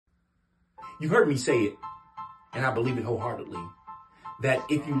You've heard me say it, and I believe it wholeheartedly, that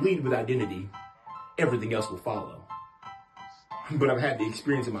if you lead with identity, everything else will follow. But I've had the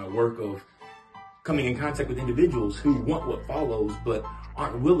experience in my work of coming in contact with individuals who want what follows, but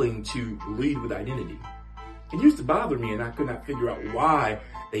aren't willing to lead with identity. It used to bother me, and I could not figure out why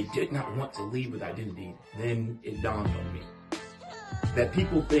they did not want to lead with identity. Then it dawned on me that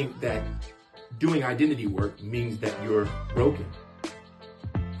people think that doing identity work means that you're broken,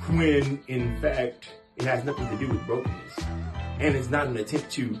 when in fact it has nothing to do with brokenness, and it's not an attempt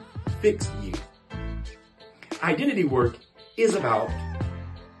to fix you. Identity work is about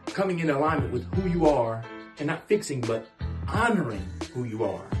coming in alignment with who you are and not fixing, but honoring who you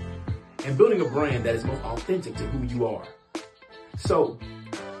are and building a brand that is most authentic to who you are. So,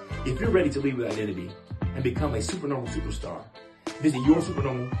 if you're ready to lead with identity and become a supernormal superstar, visit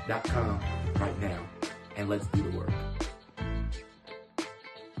yoursupernormal.com right now and let's do the work.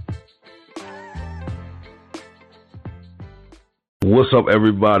 What's up,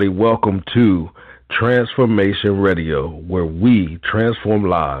 everybody? Welcome to Transformation Radio, where we transform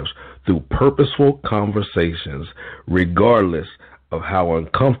lives through purposeful conversations, regardless of how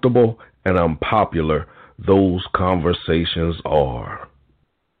uncomfortable and unpopular those conversations are.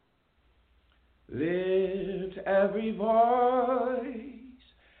 Lift every voice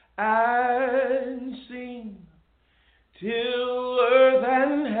and sing till earth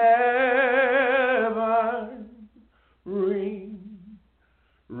and heaven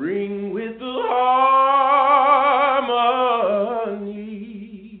ring with the harmonies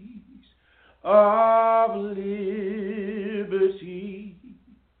of liberty.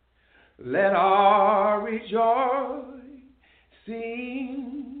 Let our rejoicing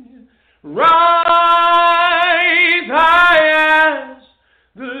rise high as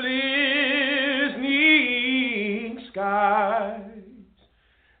the listening skies.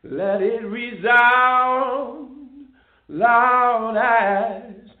 Let it resound loud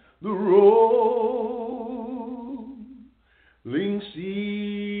as the rolling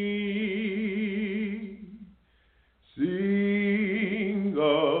sea. Sing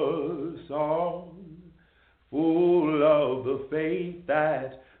a song full of the faith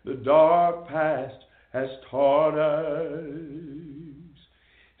that the dark past has taught us.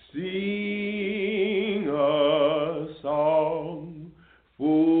 Sing a song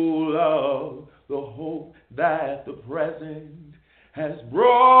full of the hope that the present has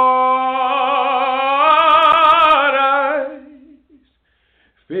brought us,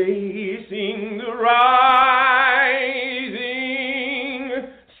 facing the rising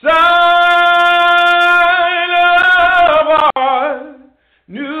sun of our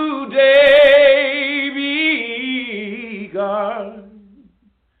new day begun.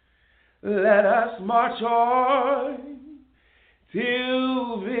 Let us march on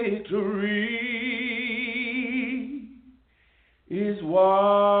till victory is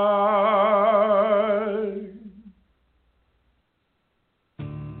won.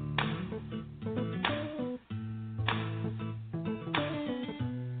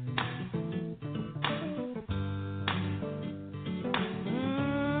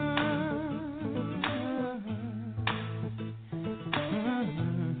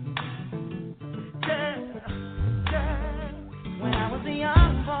 When I was a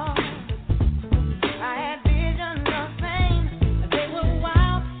young boy, I had vision of fame. They were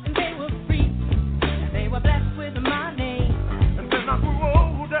wild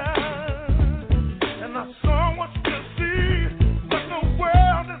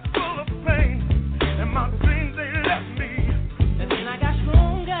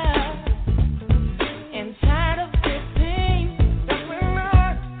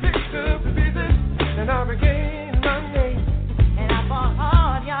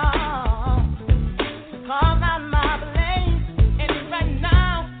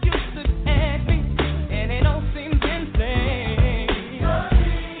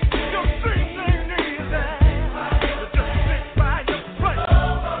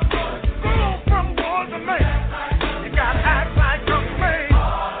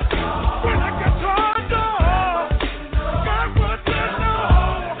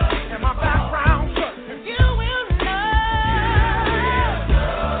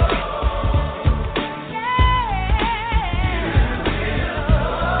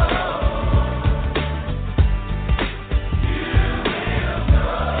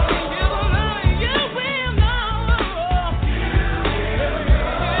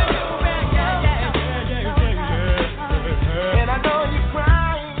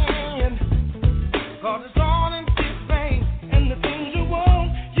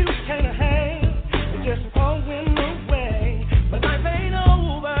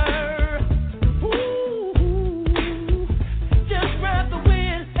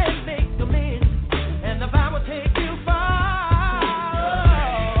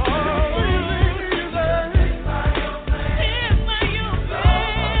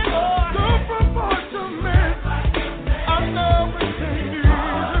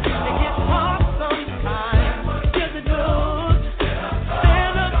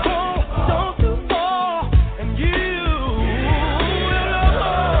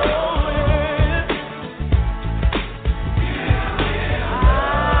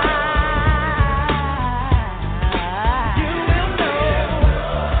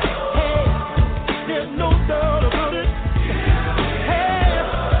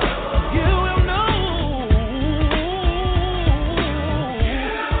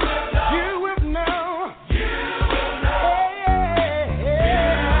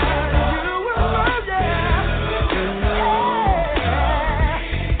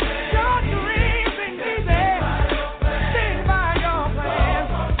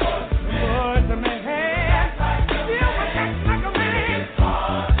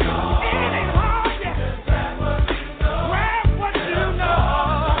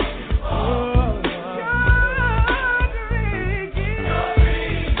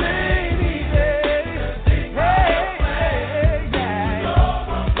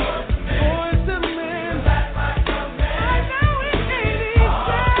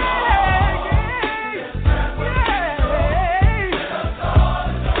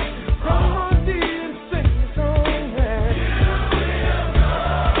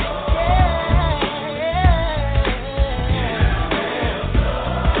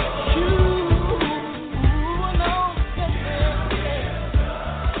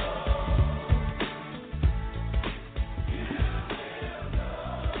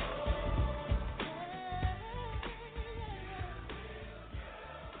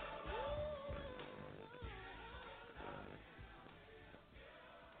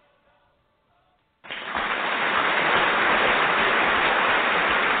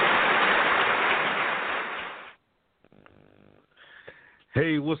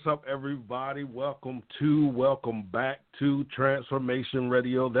Hey, what's up, everybody? Welcome back to Transformation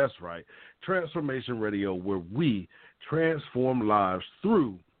Radio. That's right, Transformation Radio, where we transform lives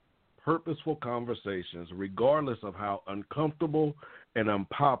through purposeful conversations, regardless of how uncomfortable and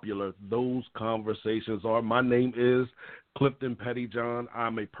unpopular those conversations are. My name is Clifton Pettyjohn.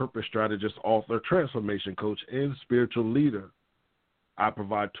 I'm a purpose strategist, author, transformation coach, and spiritual leader. I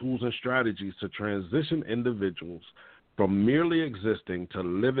provide tools and strategies to transition individuals from merely existing to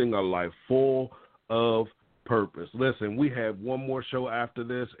living a life full of purpose. Listen, we have one more show after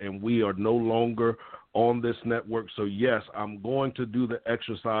this, and we are no longer on this network. So, yes, I'm going to do the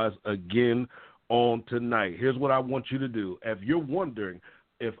exercise again on tonight. Here's what I want you to do. If you're wondering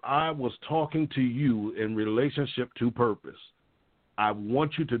if I was talking to you in relationship to purpose, I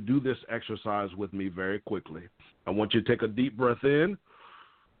want you to do this exercise with me very quickly. I want you to take a deep breath in,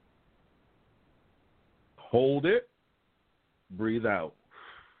 hold it, breathe out.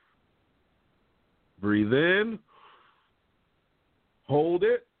 Breathe in, hold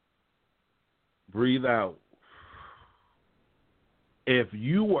it, breathe out. If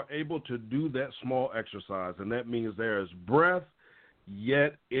you were able to do that small exercise, and that means there is breath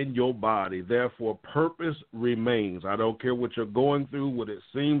yet in your body, therefore purpose remains. I don't care what you're going through, what it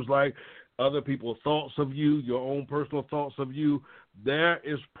seems like, other people's thoughts of you, your own personal thoughts of you, there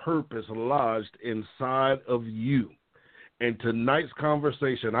is purpose lodged inside of you. And tonight's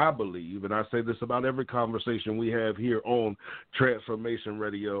conversation, I believe, and I say this about every conversation we have here on Transformation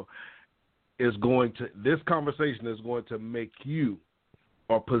Radio, this conversation is going to make you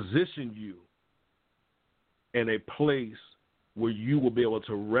or position you in a place where you will be able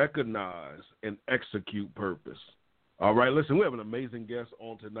to recognize and execute purpose. All right, listen, we have an amazing guest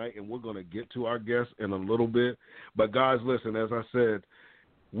on tonight, and we're going to get to our guest in a little bit. But, guys, listen, as I said,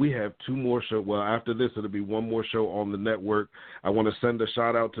 we have two more shows. Well, after this, it'll be one more show on the network. I want to send a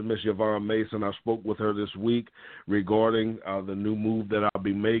shout-out to Miss Yvonne Mason. I spoke with her this week regarding the new move that I'll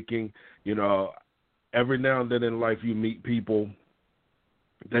be making. You know, every now and then in life you meet people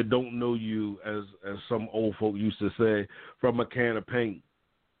that don't know you, as some old folk used to say, from a can of paint.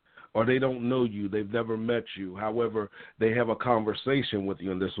 Or they don't know you, they've never met you. However, they have a conversation with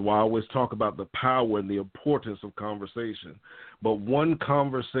you, and this is why I always talk about the power and the importance of conversation. But one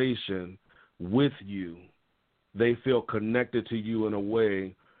conversation with you, they feel connected to you in a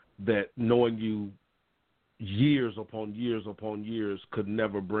way that knowing you years upon years upon years could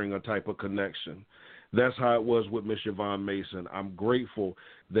never bring a type of connection. That's how it was with Miss Yvonne Mason. I'm grateful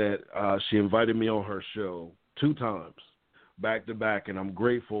that she invited me on her show 2 times. Back to back, and I'm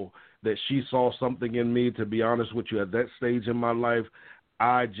grateful that she saw something in me. To be honest with you, at that stage in my life,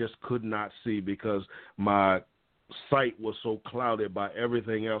 I just could not see because my sight was so clouded by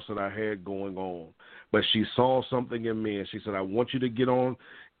everything else that I had going on. But she saw something in me, and she said, I want you to get on.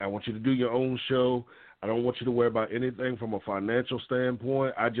 I want you to do your own show. I don't want you to worry about anything from a financial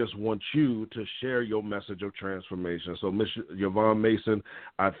standpoint. I just want you to share your message of transformation. So, Ms. Yvonne Mason,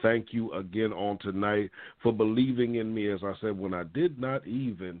 I thank you again on tonight for believing in me, as I said, when I did not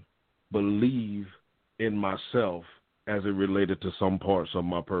even believe in myself as it related to some parts of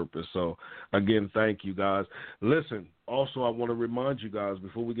my purpose. So, again, thank you, guys. Listen, also, I want to remind you guys,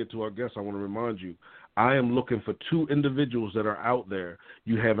 before we get to our guests, I want to remind you, I am looking for 2 individuals that are out there.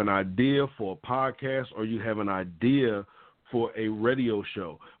 You have an idea for a podcast or you have an idea for a radio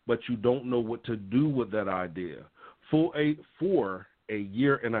show, but you don't know what to do with that idea. For a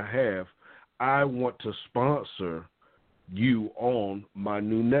year and a half, I want to sponsor you on my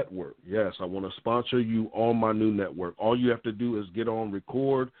new network. Yes, I want to sponsor you on my new network. All you have to do is get on,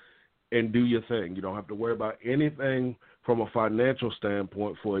 record, and do your thing. You don't have to worry about anything from a financial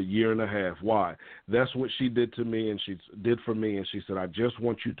standpoint for a year and a half. Why? That's what she did to me and she did for me, and she said, I just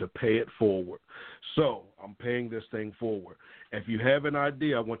want you to pay it forward. So I'm paying this thing forward. If you have an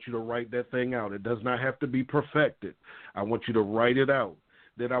idea, I want you to write that thing out. It does not have to be perfected. I want you to write it out.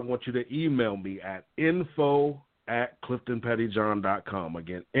 Then I want you to email me at info@CliftonPettyJohn.com.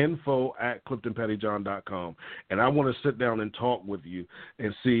 Again, info@CliftonPettyJohn.com. And I want to sit down and talk with you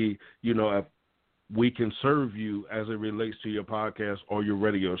and see, if we can serve you as it relates to your podcast or your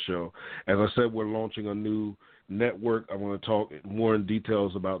radio show. As I said, we're launching a new network. I want to talk more in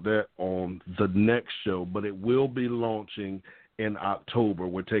details about that on the next show, but it will be launching in October.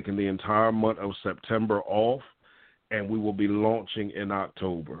 We're taking the entire month of September off, and we will be launching in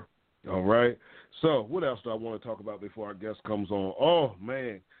October. All right? So what else do I want to talk about before our guest comes on? Oh,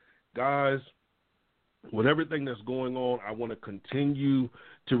 man, guys, with everything that's going on, I want to continue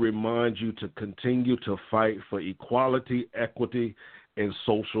to remind you to continue to fight for equality, equity, and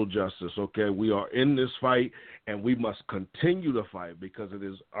social justice, okay? We are in this fight, and we must continue to fight because it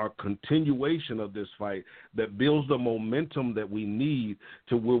is our continuation of this fight that builds the momentum that we need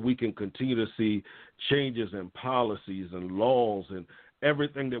to where we can continue to see changes in policies and laws and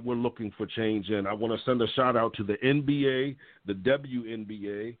everything that we're looking for change in. I want to send a shout-out to the NBA, the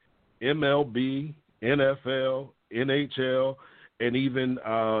WNBA, MLB, NFL, NHL, and even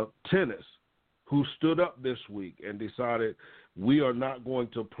tennis, who stood up this week and decided we are not going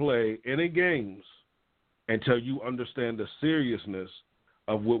to play any games until you understand the seriousness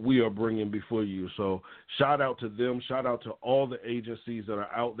of what we are bringing before you. So shout out to them. Shout out to all the agencies that are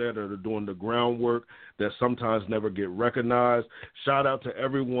out there that are doing the groundwork that sometimes never get recognized. Shout out to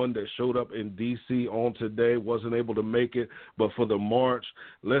everyone that showed up in D.C. on today, wasn't able to make it, but for the march.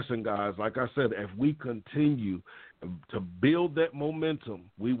 Listen, guys, like I said, if we continue to build that momentum,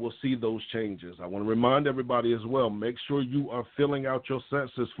 we will see those changes. I want to remind everybody as well, make sure you are filling out your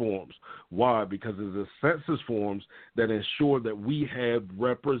census forms. Why? Because it's the census forms that ensure that we have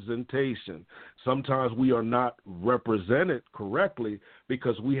representation. Sometimes we are not represented correctly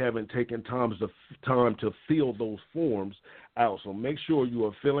because we haven't taken time to fill those forms out. So make sure you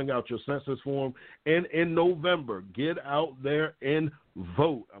are filling out your census form. And in November, get out there and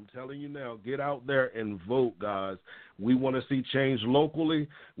vote. I'm telling you now, get out there and vote, guys. We want to see change locally.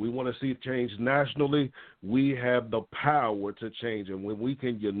 We want to see change nationally. We have the power to change. And when we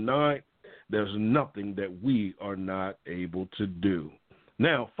can unite, there's nothing that we are not able to do.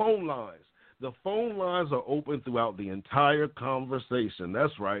 Now, phone lines. The phone lines are open throughout the entire conversation.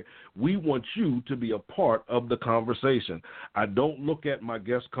 That's right. We want you to be a part of the conversation. I don't look at my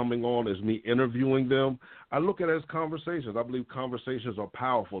guests coming on as me interviewing them. I look at it as conversations. I believe conversations are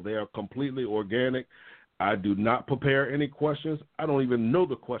powerful. They are completely organic. I do not prepare any questions. I don't even know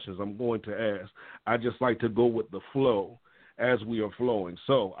the questions I'm going to ask. I just like to go with the flow as we are flowing.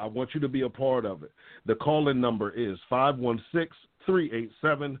 So I want you to be a part of it. The call-in number is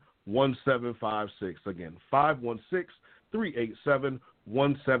 516-387-1756. Again,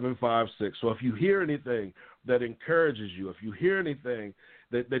 516-387-1756. So if you hear anything that encourages you, if you hear anything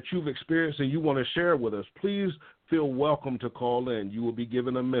that you've experienced and you want to share with us, please feel welcome to call in. You will be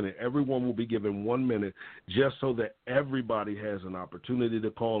given a minute. Everyone will be given 1 minute just so that everybody has an opportunity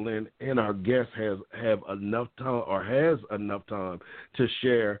to call in and our guest has enough time to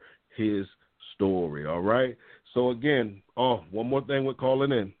share his story, all right? So again, one more thing with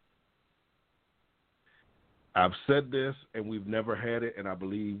calling in. I've said this, and we've never had it, and I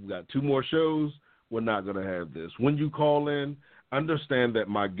believe we got 2 more shows. We're not going to have this. When you call in, understand that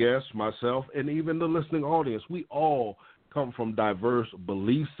my guests, myself, and even the listening audience, we all come from diverse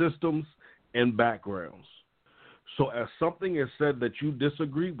belief systems and backgrounds. So as something is said that you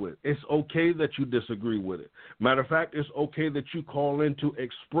disagree with, it's okay that you disagree with it. Matter of fact, it's okay that you call in to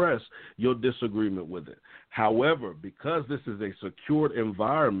express your disagreement with it. However, because this is a secured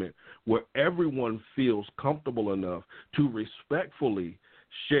environment where everyone feels comfortable enough to respectfully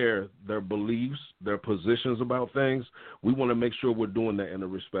share their beliefs, their positions about things, we want to make sure we're doing that in a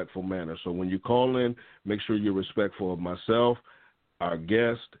respectful manner. So when you call in, make sure you're respectful of myself, our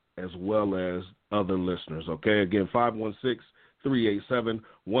guest, as well as other listeners, okay? Again,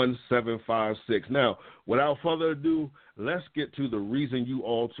 516-387-1756. Now, without further ado, let's get to the reason you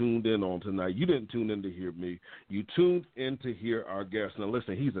all tuned in on tonight. You didn't tune in to hear me. You tuned in to hear our guest. Now,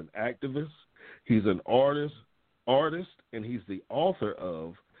 listen, he's an activist, he's an artist, and he's the author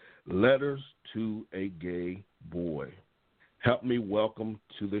of Letters to a Gay Boy. Help me welcome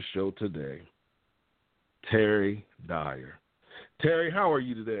to the show today, Terry Dyer. Terry, how are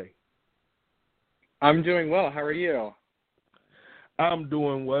you today? I'm doing well. How are you? I'm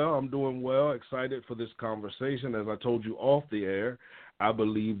doing well. Excited for this conversation. As I told you off the air, I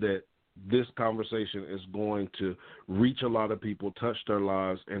believe that this conversation is going to reach a lot of people, touch their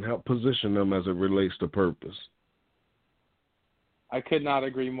lives, and help position them as it relates to purpose. I could not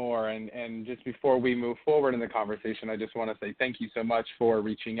agree more. And just before we move forward in the conversation, I just want to say thank you so much for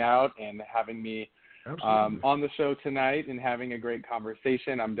reaching out and having me on the show tonight and having a great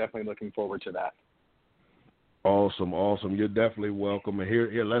conversation. I'm definitely looking forward to that. Awesome. You're definitely welcome. And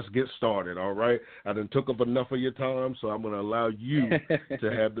here, let's get started, all right? I done took up enough of your time, so I'm going to allow you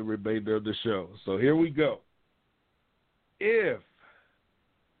to have the remainder of the show. So here we go. If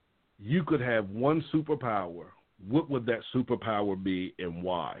you could have one superpower, what would that superpower be and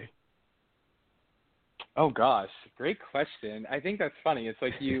why? Oh, gosh. Great question. I think that's funny. It's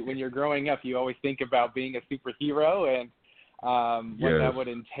like when you're growing up, you always think about being a superhero and what that would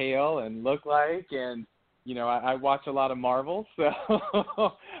entail and look like. And, you know, I watch a lot of Marvel, so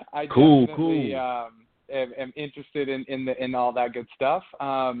I definitely am interested in all that good stuff.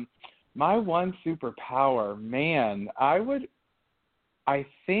 My one superpower, man, I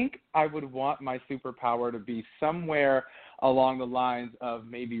think I would want my superpower to be somewhere along the lines of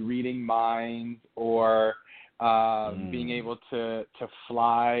maybe reading minds or being able to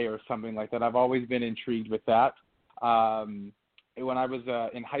fly or something like that. I've always been intrigued with that. When I was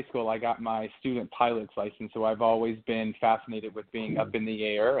in high school, I got my student pilot's license, so I've always been fascinated with being up in the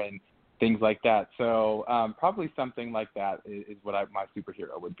air and things like that. So probably something like that is what my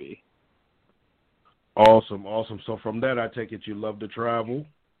superhero would be. Awesome. So from that, I take it you love to travel?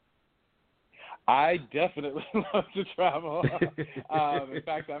 I definitely love to travel. In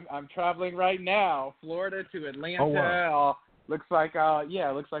fact, I'm traveling right now, Florida to Atlanta. Oh, wow. Looks like I'll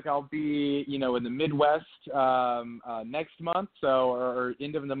be, in the Midwest next month, or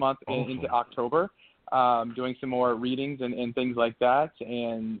end of the month into October, doing some more readings and things like that.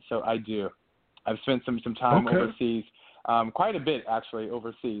 And so I've spent some time overseas, quite a bit actually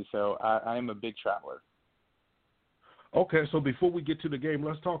overseas. So I am a big traveler. Okay, so before we get to the game,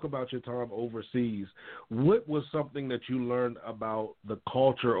 let's talk about your time overseas. What was something that you learned about the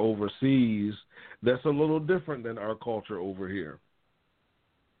culture overseas that's a little different than our culture over here?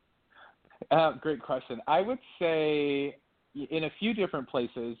 Great question. I would say in a few different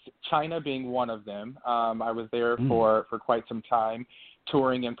places, China being one of them. I was there for quite some time,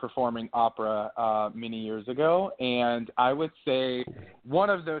 touring and performing opera many years ago. And I would say one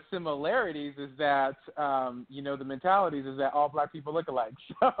of the similarities is that, the mentalities is that all black people look alike.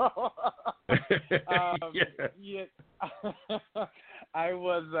 So I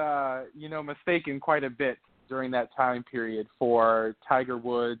was, mistaken quite a bit during that time period for Tiger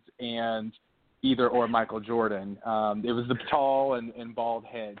Woods and either or Michael Jordan. It was the tall and bald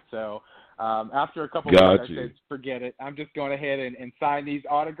head. So after a couple of weeks, I said, forget it. I'm just going ahead and sign these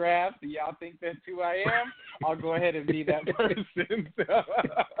autographs. Do y'all think that's who I am? I'll go ahead and be that person.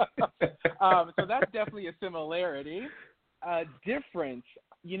 So that's definitely a similarity. Difference,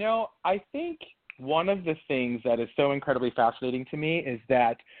 I think one of the things that is so incredibly fascinating to me is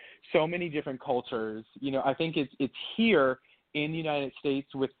that so many different cultures, I think it's here in the United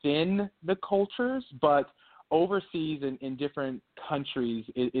States within the cultures, but overseas in different countries,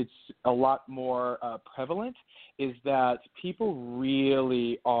 it's a lot more prevalent, is that people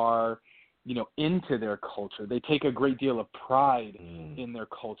really are, into their culture. They take a great deal of pride in their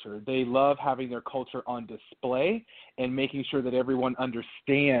culture. They love having their culture on display and making sure that everyone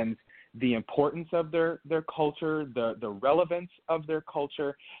understands the importance of their culture, the relevance of their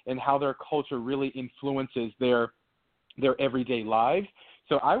culture, and how their culture really influences their everyday lives.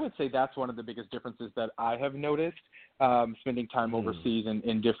 So I would say that's one of the biggest differences that I have noticed spending time overseas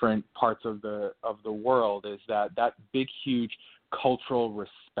in different parts of the world, is that big, huge cultural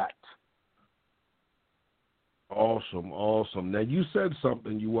respect. Awesome. Now, you said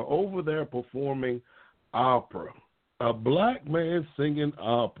something. You were over there performing opera. A black man singing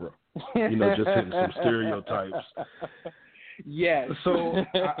opera. Just hitting some stereotypes. Yes. So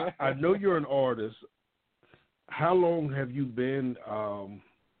I know you're an artist. How long have you been,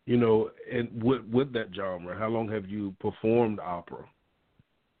 with that genre? How long have you performed opera?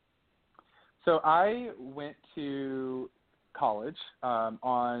 So I went to college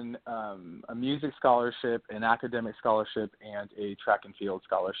on a music scholarship, an academic scholarship, and a track and field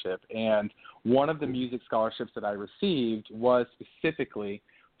scholarship. And one of the music scholarships that I received was specifically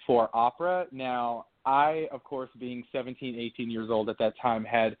for opera. Now, I, of course, being 17, 18 years old at that time,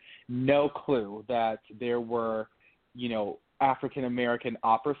 had no clue that there were, African-American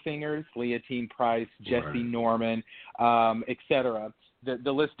opera singers, Leontine Price, Jesse Norman, et cetera.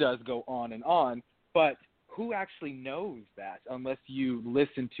 The list does go on and on, but who actually knows that unless you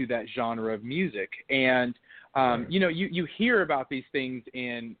listen to that genre of music? And, you hear about these things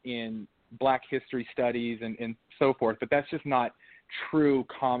in Black history studies and so forth, but that's just not true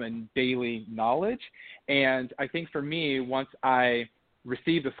common daily knowledge. And I think for me, once I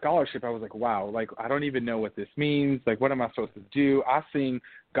received the scholarship, I was like, wow, I don't even know what this means. What am I supposed to do? I sing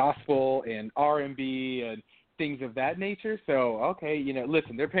gospel and R&B and things of that nature. So, okay,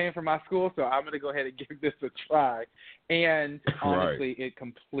 listen, they're paying for my school, so I'm going to go ahead and give this a try. And honestly, it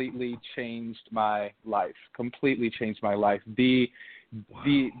completely changed my life. The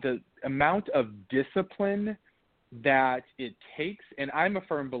amount of discipline that it takes, and I'm a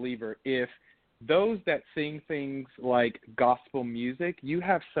firm believer, if those that sing things like gospel music, you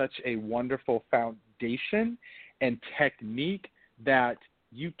have such a wonderful foundation and technique that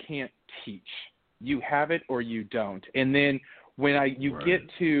you can't teach. You have it or you don't. And then when you get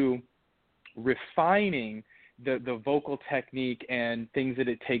to refining the vocal technique and things that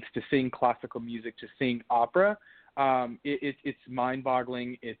it takes to sing classical music, to sing opera, it's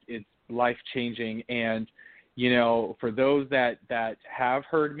mind-boggling. It's life-changing. And, you know, for those that have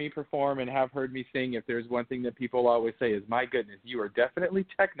heard me perform and have heard me sing, if there's one thing that people always say is, my goodness, you are definitely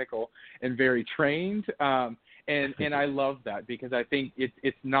technical and very trained. And I love that, because I think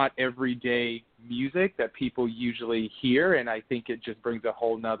it's not everyday music that people usually hear, and I think it just brings a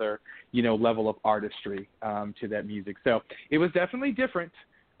whole nother, you know, level of artistry to that music. So it was definitely different.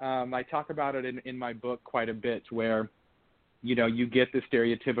 I talk about it in my book quite a bit, where, you know, you get the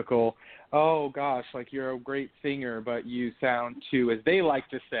stereotypical, oh gosh, like you're a great singer, but you sound too, as they like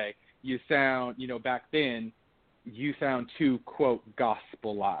to say, you sound, you know, back then, you sound too, quote,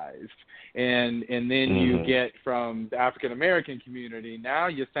 gospelized. And then you get from the African American community, now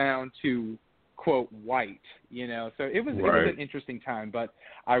you sound too, quote, white, you know. So it was an interesting time, but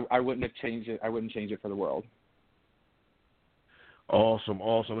I wouldn't have changed it. I wouldn't change it for the world. Awesome.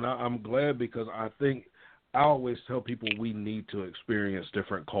 And I'm glad, because I think I always tell people we need to experience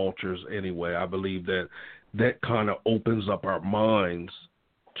different cultures anyway. I believe that kind of opens up our minds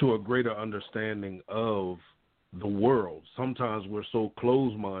to a greater understanding of the world. Sometimes we're so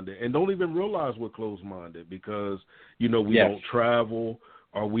closed-minded and don't even realize we're closed-minded, because, you know, we don't travel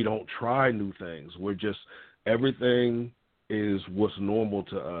or we don't try new things. We're just, everything is what's normal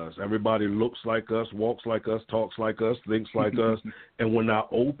to us. Everybody looks like us, walks like us, talks like us, thinks like us, and we're not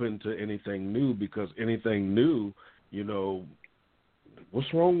open to anything new, because anything new, you know,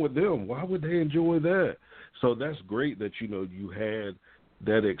 what's wrong with them? Why would they enjoy that? So that's great that, you know, you had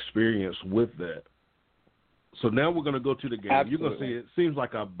that experience with that. So now we're going to go to the game. Absolutely. You're going to see it seems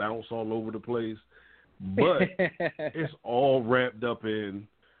like I bounce all over the place, but it's all wrapped up in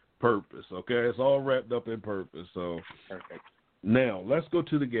purpose, okay? It's all wrapped up in purpose. So perfect. Now let's go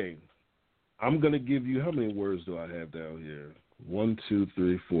to the game. I'm going to give you, how many words do I have down here? 1, 2,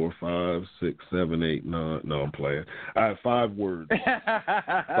 3, 4, 5, 6, 7, 8, 9. No, I'm playing. I have 5 words.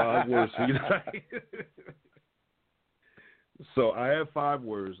 5 words for you tonight. So I have 5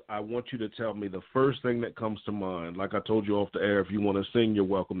 words. I want you to tell me the first thing that comes to mind. Like I told you off the air, if you want to sing, you're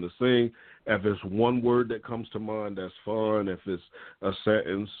welcome to sing. If it's one word that comes to mind, that's fine. If it's a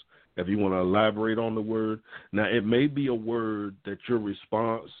sentence, if you want to elaborate on the word. Now, it may be a word that your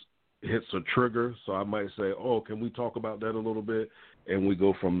response hits a trigger. So I might say, oh, can we talk about that a little bit? And we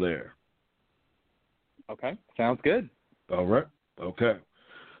go from there. Okay, sounds good. All right. Okay.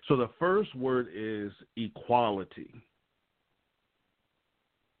 So the first word is equality.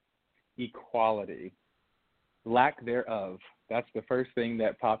 Equality, lack thereof. That's the first thing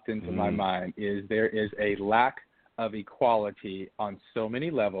that popped into my mind, is there is a lack of equality on so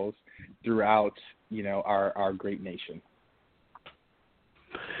many levels throughout, you know, our great nation.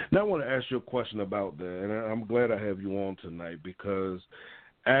 Now I want to ask you a question about that, and I'm glad I have you on tonight, because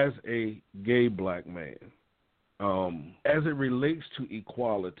as a gay black man, as it relates to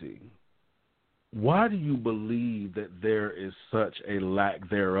equality, why do you believe that there is such a lack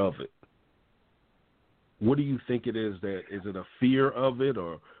thereof it? What do you think it is? That is it a fear of it,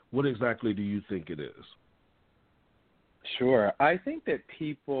 or what exactly do you think it is? Sure. I think that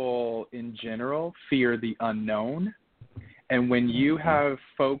people in general fear the unknown. And when you have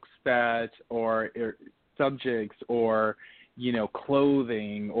folks that, or subjects, or, you know,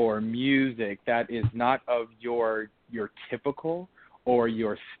 clothing or music that is not of your typical or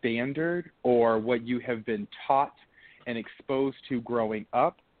your standard or what you have been taught and exposed to growing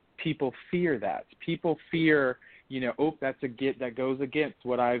up, people fear that. People fear, you know, oh, that goes against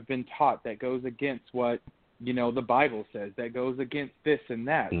what I've been taught, that goes against what, you know, the Bible says, that goes against this and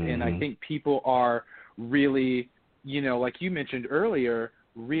that. And I think people are really, you know, like you mentioned earlier,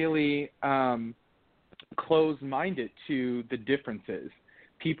 really closed-minded to the differences.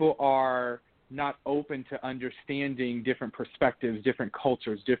 People are not open to understanding different perspectives, different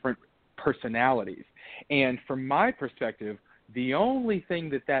cultures, different personalities. And from my perspective, the only thing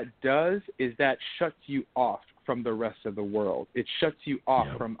that does is that shuts you off from the rest of the world. It shuts you off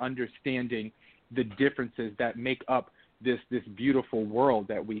from understanding the differences that make up this beautiful world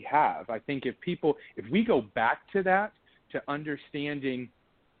that we have. I think if we go back to that, to understanding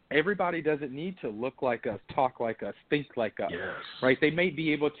everybody doesn't need to look like us, talk like us, think like us, right? They may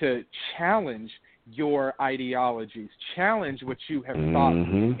be able to challenge your ideologies, challenge what you have thought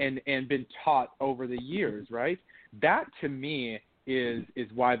and been taught over the years, right? That, to me, is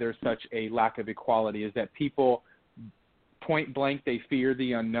why there's such a lack of equality, is that people, point blank, they fear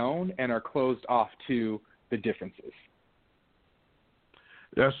the unknown and are closed off to the differences.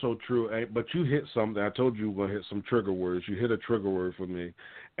 That's so true. But you hit something. I told you we were going to hit some trigger words. You hit a trigger word for me,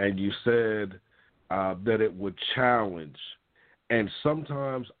 and you said that it would challenge. And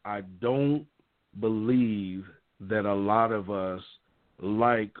sometimes I don't believe that a lot of us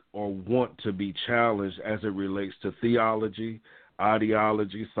like or want to be challenged as it relates to theology,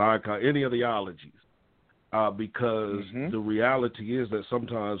 ideology, psychology, any of the ologies. Because the reality is that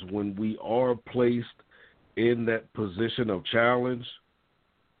sometimes when we are placed in that position of challenge,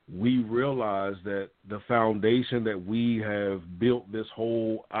 we realize that the foundation that we have built this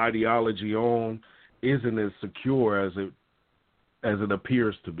whole ideology on isn't as secure as it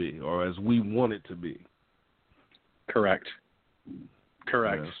appears to be, or as we want it to be. Correct.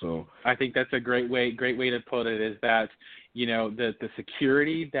 Yeah, so I think that's a great way to put it, is that, you know, the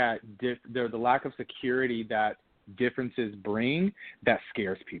security that the lack of security that differences bring, that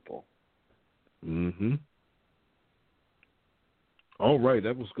scares people. Mhm. All right,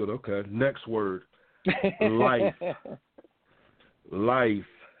 that was good. Okay, next word. Life.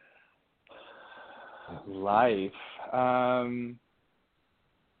 Life.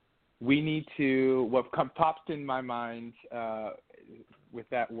 We need to, what pops in my mind with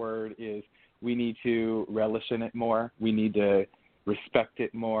that word is, we need to relish in it more. We need to respect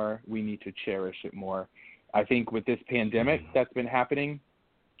it more. We need to cherish it more. I think with this pandemic that's been happening,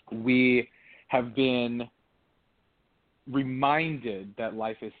 we have been reminded that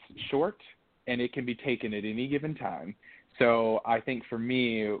life is short and it can be taken at any given time. So I think for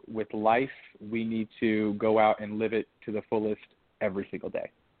me, with life, we need to go out and live it to the fullest every single day.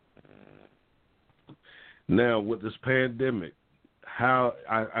 Now, with this pandemic, how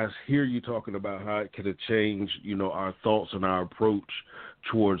I hear you talking about how it could have changed, you know, our thoughts and our approach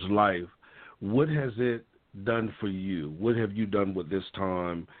towards life. What has it done for you? What have you done with this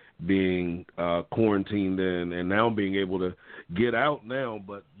time being quarantined in, and now being able to get out now,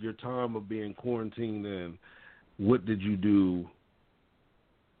 but your time of being quarantined in, what did you do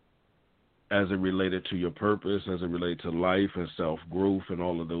as it related to your purpose, as it related to life and self-growth and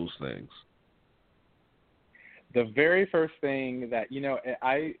all of those things? The very first thing that, you know,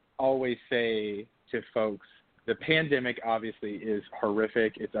 I always say to folks, the pandemic obviously is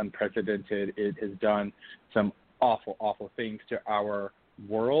horrific. It's unprecedented. It has done some awful, awful things to our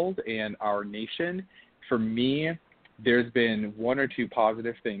world and our nation. For me, there's been one or two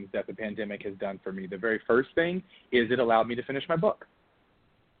positive things that the pandemic has done for me. The very first thing is it allowed me to finish my book.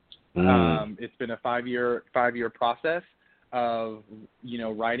 It's been a five-year process of, you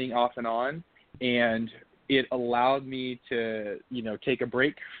know, writing off and on, and it allowed me to, you know, take a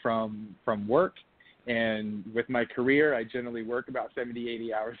break from work. And with my career, I generally work about 70,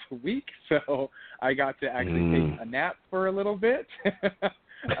 80 hours a week. So I got to actually take a nap for a little bit,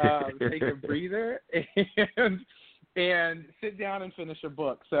 take a breather, and sit down and finish a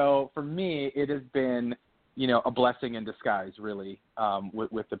book. So for me, it has been, you know, a blessing in disguise, really,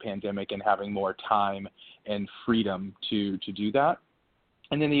 with the pandemic and having more time and freedom to do that.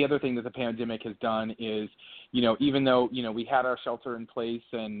 And then the other thing that the pandemic has done is, you know, even though, you know, we had our shelter in place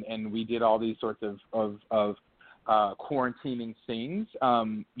and we did all these sorts of quarantining things,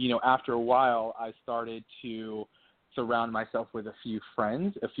 you know, after a while I started to surround myself with a few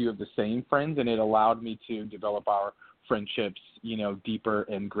friends, a few of the same friends, and it allowed me to develop our friendships, you know, deeper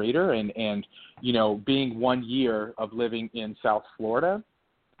and greater. And you know, being 1 year of living in South Florida,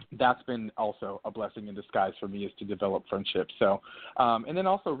 that's been also a blessing in disguise for me, is to develop friendships. So, and then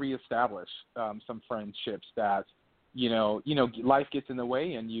also reestablish some friendships that, you know, life gets in the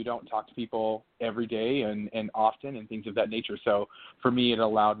way and you don't talk to people every day and often and things of that nature. So for me, it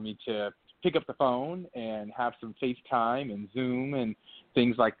allowed me to pick up the phone and have some FaceTime and Zoom and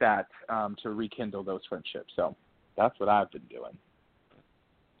things like that to rekindle those friendships. So that's what I've been doing.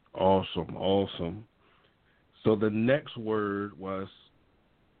 Awesome. So the next word was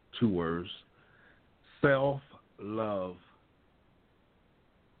 2 words: self-love.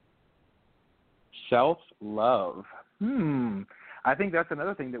 Self-love. I think that's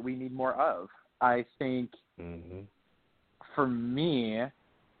another thing that we need more of. I think for me,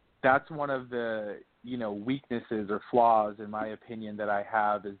 that's one of the, you know, weaknesses or flaws, in my opinion, that I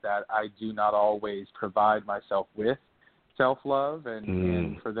have, is that I do not always provide myself with self-love.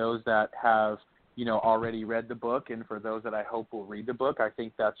 And for those that have, you know, already read the book, and for those that I hope will read the book, I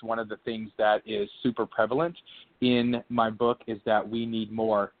think that's one of the things that is super prevalent in my book, is that we need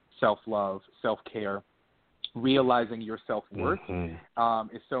more self-love, self-care. Realizing your self-worth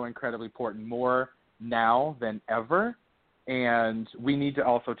is so incredibly important, more now than ever. And we need to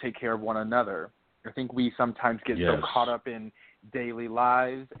also take care of one another. I think we sometimes get so caught up in daily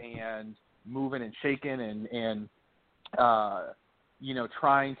lives and moving and shaking and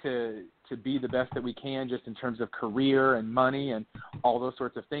trying to be the best that we can just in terms of career and money and all those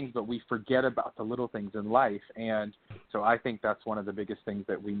sorts of things, but we forget about the little things in life. And so I think that's one of the biggest things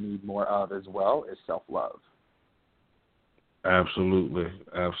that we need more of as well is self-love. Absolutely.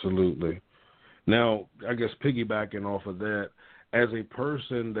 Absolutely. Now, I guess piggybacking off of that, as a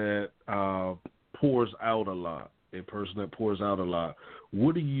person that pours out a lot,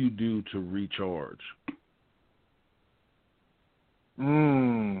 what do you do to recharge?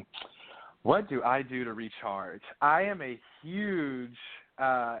 What do I do to recharge? I am a huge,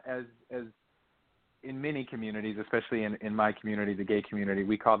 as in many communities, especially in my community, the gay community,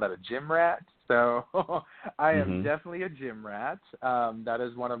 we call that a gym rat. So I am definitely a gym rat. That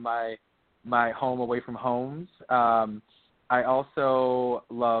is one of my home away from homes. I also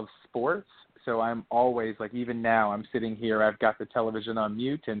love sports. So I'm always, like even now, I'm sitting here, I've got the television on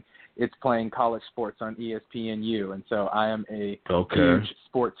mute, and it's playing college sports on ESPNU. And so I am a huge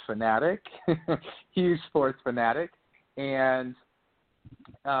sports fanatic, And,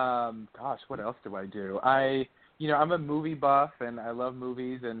 what else do I do? I'm a movie buff, and I love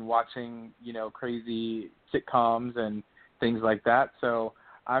movies and watching, crazy sitcoms and things like that. So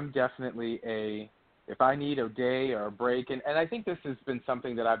I'm definitely if I need a day or a break, and I think this has been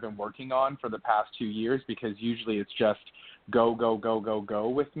something that I've been working on for the past 2 years, because usually it's just go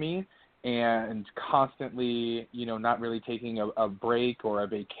with me, and constantly, not really taking a break or a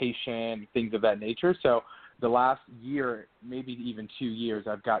vacation, things of that nature. So the last year, maybe even 2 years,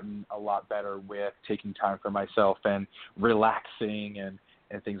 I've gotten a lot better with taking time for myself and relaxing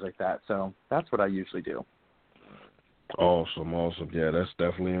and things like that. So that's what I usually do. Awesome. Yeah, that's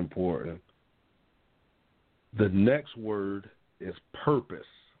definitely important. The next word is purpose.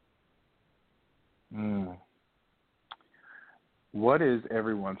 What is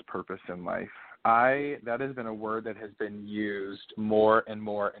everyone's purpose in life? That has been a word that has been used more and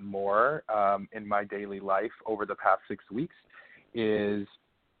more and more in my daily life over the past 6 weeks.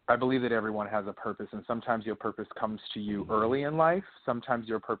 I believe that everyone has a purpose, and sometimes your purpose comes to you early in life. Sometimes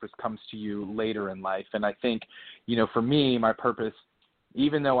your purpose comes to you later in life. And I think, for me, my purpose,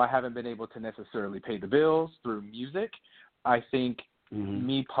 even though I haven't been able to necessarily pay the bills through music, I think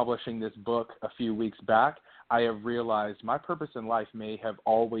me publishing this book a few weeks back, I have realized my purpose in life may have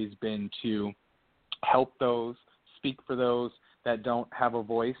always been to help those, speak for those that don't have a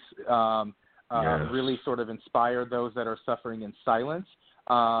voice, really sort of inspire those that are suffering in silence,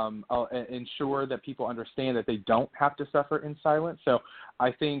 ensure that people understand that they don't have to suffer in silence. So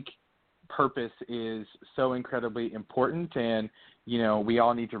I think purpose is so incredibly important, and we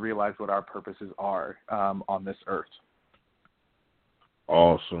all need to realize what our purposes are on this earth.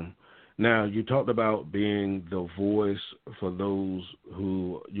 Awesome. Now, you talked about being the voice for those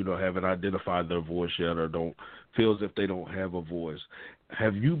who, haven't identified their voice yet or don't feel as if they don't have a voice.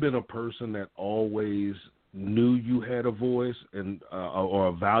 Have you been a person that always knew you had a voice and or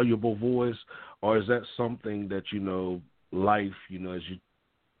a valuable voice, or is that something that, life, as you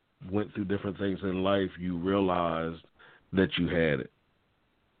went through different things in life, you realized that you had it?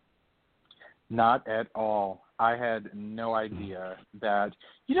 Not at all. I had no idea that,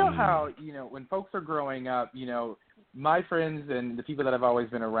 how, when folks are growing up, my friends and the people that I've always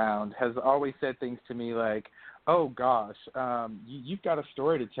been around has always said things to me like, oh gosh, you've got a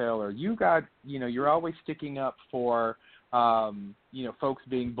story to tell, or you got, you're always sticking up for, folks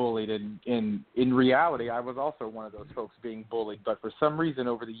being bullied. And in reality, I was also one of those folks being bullied. But for some reason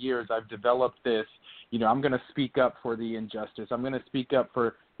over the years, I've developed this, I'm going to speak up for the injustice. I'm going to speak up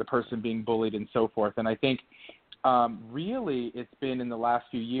for the person being bullied and so forth. And I think really it's been in the last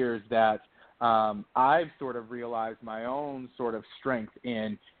few years that I've sort of realized my own sort of strength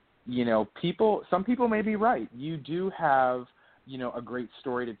in, some people may be right. You do have, a great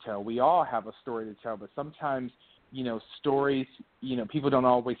story to tell. We all have a story to tell, but sometimes, stories, people don't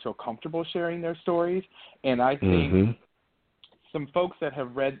always feel comfortable sharing their stories. And I think some folks that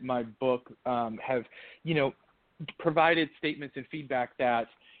have read my book have, provided statements and feedback that,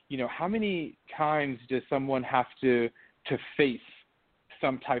 how many times does someone have to face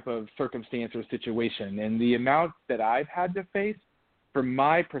some type of circumstance or situation? And the amount that I've had to face, from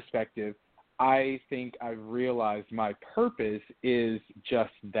my perspective, I think I've realized my purpose is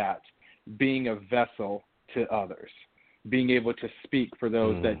just that, being a vessel to others, being able to speak for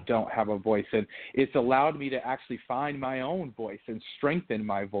those that don't have a voice. And it's allowed me to actually find my own voice and strengthen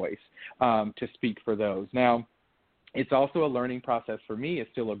my voice to speak for those. Now, it's also a learning process for me. It's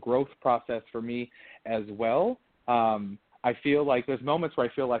still a growth process for me as well. I feel like there's moments where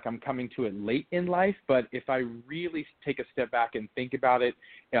I feel like I'm coming to it late in life, but if I really take a step back and think about it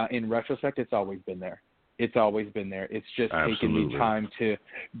in retrospect, it's always been there. It's always been there. It's just taken me time to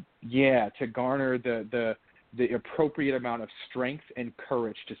garner the appropriate amount of strength and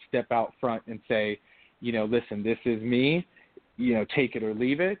courage to step out front and say, listen, this is me, take it or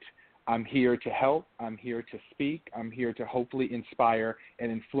leave it. I'm here to help. I'm here to speak. I'm here to hopefully inspire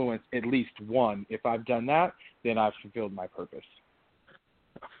and influence at least one. If I've done that, then I've fulfilled my purpose.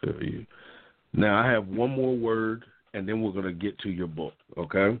 I feel you. Now, I have one more word, and then we're going to get to your book,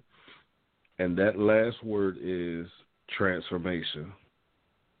 okay? And that last word is transformation.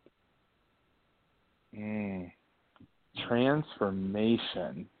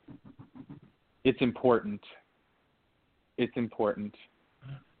 Transformation. It's important. It's important.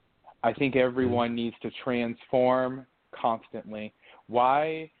 I think everyone needs to transform constantly.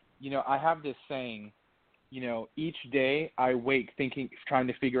 Why? I have this saying, each day I wake trying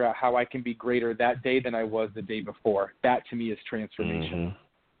to figure out how I can be greater that day than I was the day before. That to me is transformation.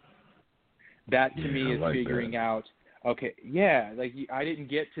 That to me is figuring out, okay, I didn't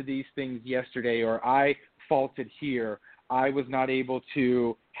get to these things yesterday, or I faulted here. I was not able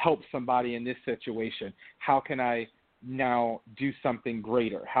to help somebody in this situation. How can I now do something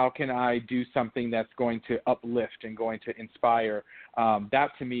greater? How can I do something that's going to uplift and going to inspire? That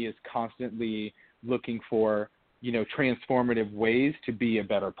to me is constantly looking for, transformative ways to be a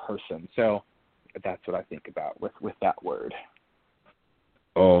better person. So that's what I think about with that word.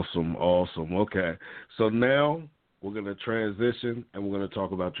 Awesome. Okay. So now we're going to transition and we're going to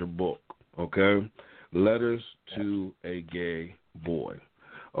talk about your book, okay? Letters to a Gay Boy.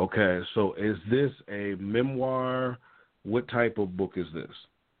 Okay, so is this a memoir? What type of book is this?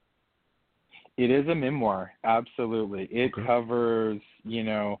 It is a memoir, absolutely. It covers,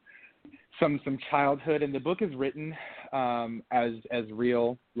 some childhood, and the book is written as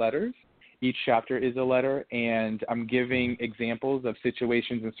real letters. Each chapter is a letter, and I'm giving examples of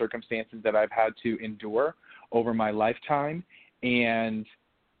situations and circumstances that I've had to endure over my lifetime, and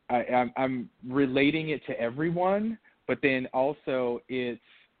I'm relating it to everyone, but then also it's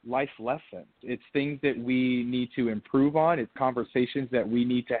life lessons. It's things that we need to improve on. It's conversations that we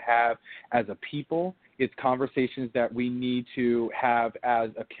need to have as a people. It's conversations that we need to have as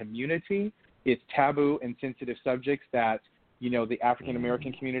a community. It's taboo and sensitive subjects that, the African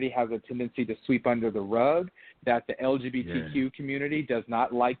American community has a tendency to sweep under the rug, that the LGBTQ community does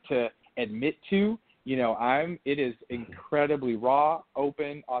not like to admit to. It is incredibly raw,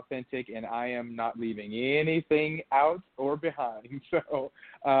 open, authentic, and I am not leaving anything out or behind. So,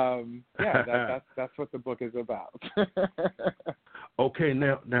 that's what the book is about. Okay,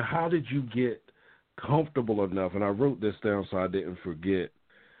 now how did you get comfortable enough, and I wrote this down so I didn't forget,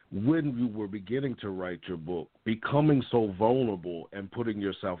 when you were beginning to write your book, becoming so vulnerable and putting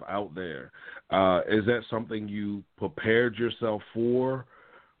yourself out there, is that something you prepared yourself for?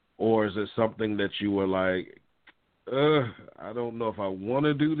 Or is it something that you were like, I don't know if I want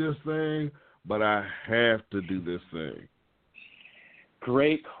to do this thing, but I have to do this thing?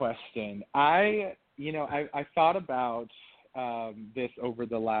 Great question. I thought about this over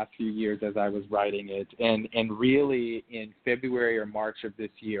the last few years as I was writing it. And really in February or March of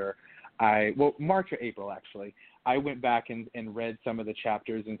this year, March or April actually, I went back and read some of the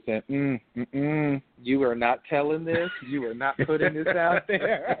chapters and said, you are not telling this. You are not putting this out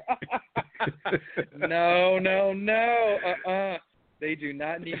there. No. They do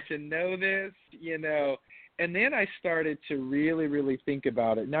not need to know this, And then I started to really, really think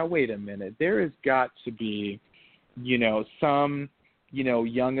about it. Now, wait a minute. There has got to be, some,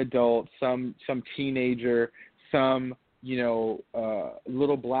 young adult, some teenager, some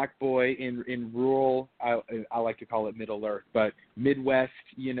little black boy in rural, I like to call it Middle Earth, but Midwest,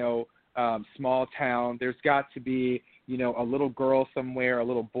 small town. There's got to be, a little girl somewhere, a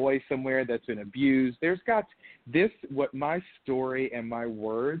little boy somewhere that's been abused. There's got what my story and my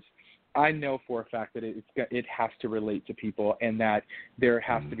words, I know for a fact that it has to relate to people, and that there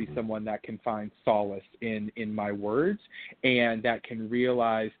has to be someone that can find solace in my words, and that can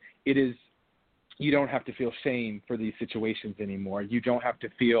realize it is. You don't have to feel shame for these situations anymore. You don't have to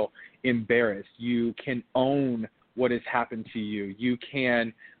feel embarrassed. You can own what has happened to you. You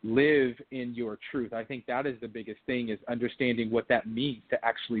can live in your truth. I think that is the biggest thing, is understanding what that means to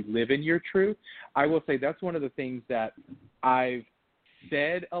actually live in your truth. I will say that's one of the things that I've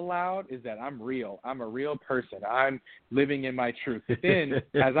said aloud, is that I'm real. I'm a real person. I'm living in my truth. But then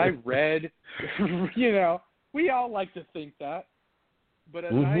as I read, we all like to think that. But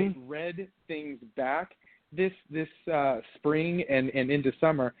as I read things back this spring and into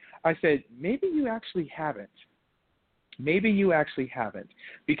summer, I said, maybe you actually haven't. Maybe you actually haven't.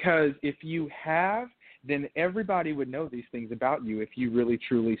 Because if you have, then everybody would know these things about you if you really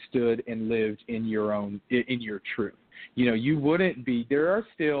truly stood and lived in your truth. You wouldn't be. There are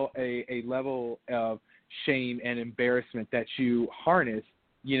still a level of shame and embarrassment that you harness,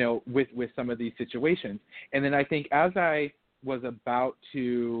 with some of these situations. And then I think as I was about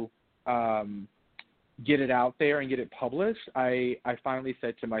to get it out there and get it published, I finally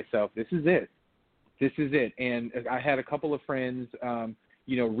said to myself, this is it. This is it. And I had a couple of friends,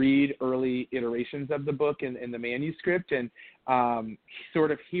 read early iterations of the book and the manuscript, and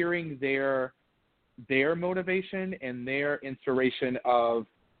sort of hearing their motivation and their inspiration of,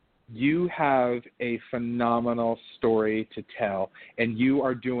 you have a phenomenal story to tell, and you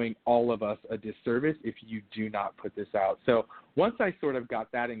are doing all of us a disservice if you do not put this out. So once I sort of got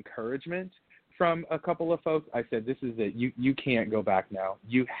that encouragement from a couple of folks, I said, this is it. You can't go back now.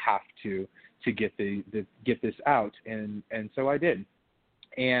 You have to get get this out. And so I did.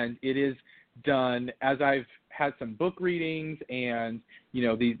 And it is done as I've had some book readings and,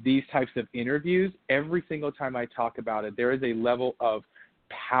 these types of interviews. Every single time I talk about it, there is a level of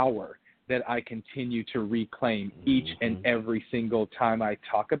power that I continue to reclaim each and every single time I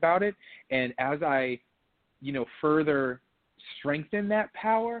talk about it. And as I, further strengthen that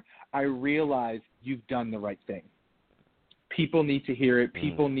power, I realize you've done the right thing. People need to hear it.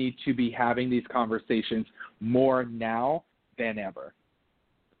 People need to be having these conversations more now than ever.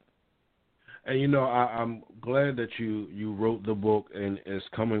 And, I'm glad that you wrote the book, and it's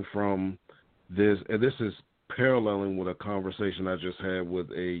coming from this, and this is paralleling with a conversation I just had with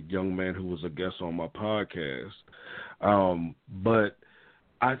a young man who was a guest on my podcast. But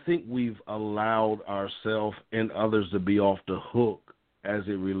I think we've allowed ourselves and others to be off the hook as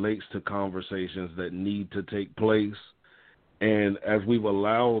it relates to conversations that need to take place. And as we've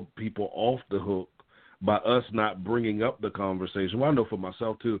allowed people off the hook by us not bringing up the conversation, well, I know for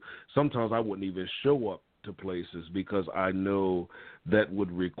myself too, sometimes I wouldn't even show up to places because I know that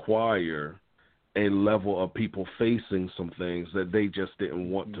would require a level of people facing some things that they just didn't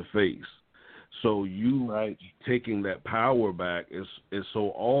want to face. So you taking that power back is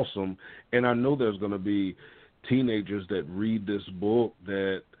so awesome. And I know there's going to be teenagers that read this book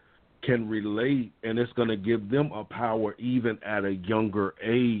that can relate, and it's going to give them a power even at a younger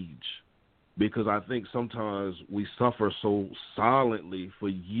age, because I think sometimes we suffer so silently for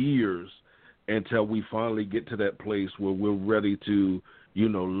years until we finally get to that place where we're ready to,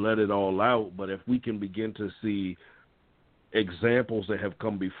 let it all out. But if we can begin to see examples that have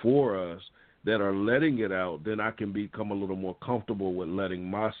come before us that are letting it out, then I can become a little more comfortable with letting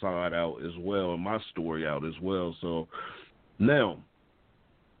my side out as well and my story out as well. So now,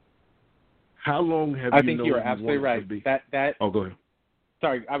 how long have I think you're absolutely right. Oh, go ahead.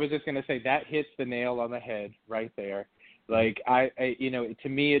 Sorry, I was just going to say that hits the nail on the head right there. Like I to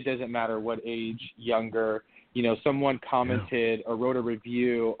me, it doesn't matter what age, younger. Someone commented or wrote a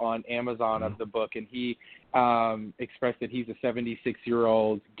review on Amazon of the book, and he expressed that he's a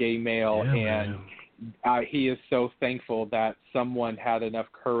 76-year-old gay male, and he is so thankful that someone had enough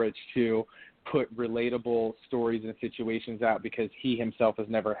courage to put relatable stories and situations out, because he himself has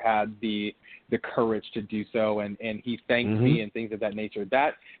never had the courage to do so, and he thanked me and things of that nature.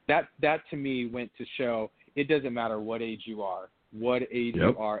 That to me went to show it doesn't matter what age you are,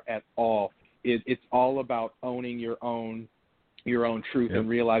 you are at all. It's all about owning your own truth and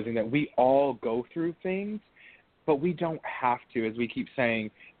realizing that we all go through things, but we don't have to, as we keep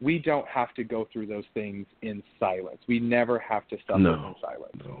saying, we don't have to go through those things in silence. We never have to suffer in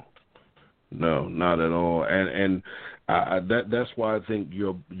silence. No, not at all. And that's why I think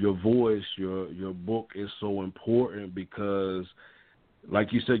your voice, your book is so important, because,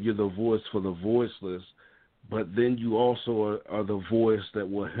 like you said, you're the voice for the voiceless, but then you also are the voice that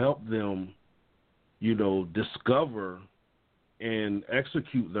will help them, discover and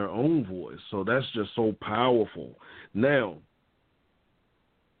execute their own voice. So that's just so powerful. Now,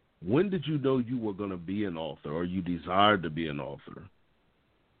 when did you know you were going to be an author, or you desired to be an author?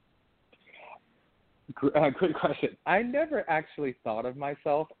 Good question. I never actually thought of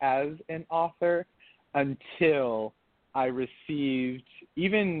myself as an author until I received,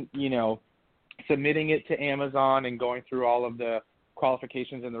 even, submitting it to Amazon and going through all of the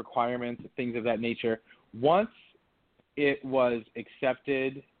qualifications and the requirements, things of that nature. Once it was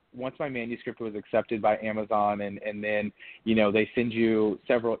accepted, once my manuscript was accepted by Amazon, and then, they send you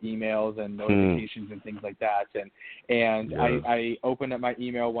several emails and notifications and things like that. And I opened up my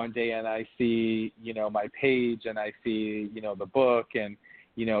email one day and I see, my page, and I see, the book, and,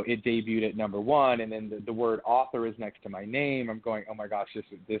 it debuted at number 1, and then the word author is next to my name. I'm going, oh my gosh,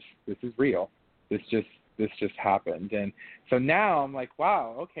 this is real. This just happened. And so now I'm like,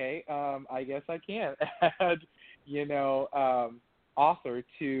 wow, okay, I guess I can add, author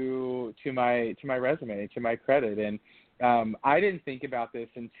to my resume, to my credit. And I didn't think about this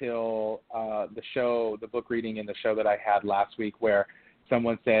until the book reading in the show that I had last week, where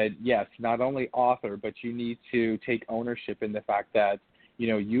someone said, yes, not only author, but you need to take ownership in the fact that,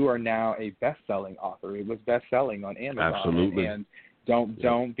 you are now a best-selling author. It was best-selling on Amazon. Absolutely. And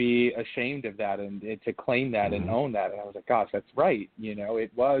don't be ashamed of that, and to claim that and own that. And I was like, gosh, that's right.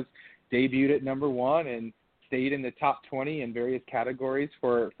 It was debuted at number 1 and stayed in the top 20 in various categories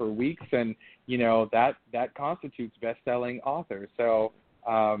for weeks. And, that constitutes best-selling author. So,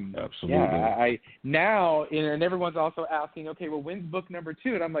 absolutely. I now, and everyone's also asking, okay, well, when's book number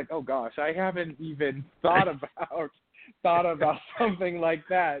 2? And I'm like, oh gosh, I haven't even thought about something like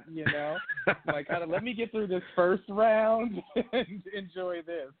that. Like, let me get through this first round and enjoy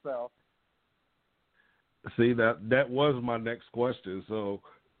this. So, see, that was my next question. So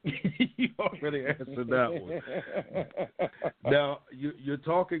you already answered that one. Now, you're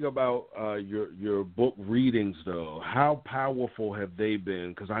talking about your book readings, though. How powerful have they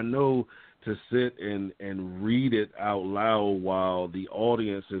been? Because I know to sit and read it out loud while the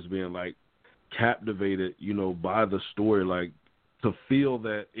audience is being, like, captivated, by the story, like, to feel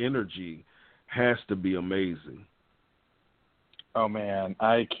that energy has to be amazing. Oh, man,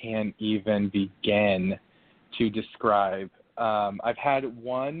 I can't even begin to describe. I've had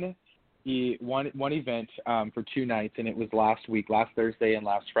one event for 2 nights, and it was last Thursday and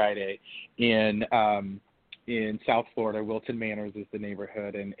last Friday in South Florida. Wilton Manors is the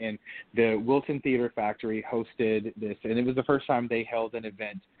neighborhood, and the Wilton Theater Factory hosted this, and it was the first time they held an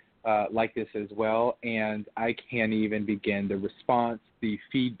event like this as well. And I can't even begin. The response, the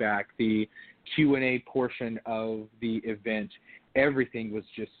feedback, the Q&A portion of the event, everything was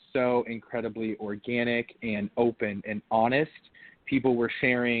just so incredibly organic and open and honest. People were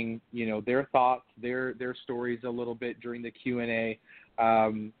sharing, their thoughts, their stories a little bit during the Q&A.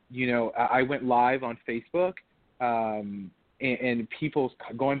 I went live on Facebook, and people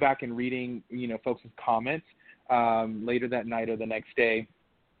going back and reading, folks' comments later that night or the next day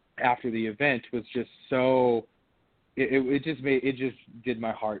after the event was just so. It just did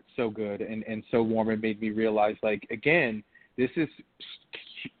my heart so good and so warm. It made me realize, like, again, this is,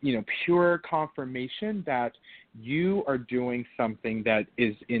 pure confirmation that you are doing something that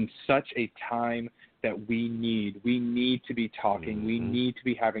is in such a time that we need. We need to be talking. We need to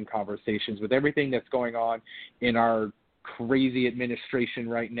be having conversations with everything that's going on in our crazy administration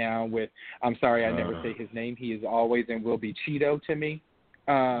right now with, I'm sorry, I never say his name. He is always and will be Cheeto to me.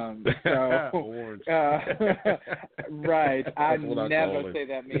 Orange. Right. I never say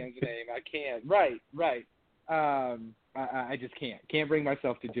that man's name. I can't. Right. I just can't bring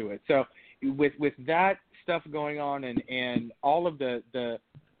myself to do it. So with that stuff going on and all of the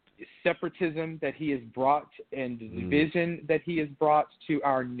separatism that he has brought and the division that he has brought to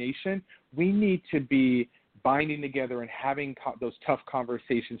our nation, we need to be binding together and having those tough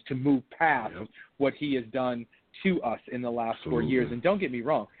conversations to move past what he has done to us in the last 4 years. And don't get me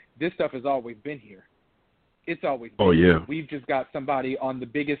wrong, this stuff has always been here. It's always been here. We've just got somebody on the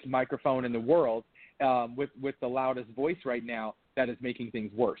biggest microphone in the world with the loudest voice right now that is making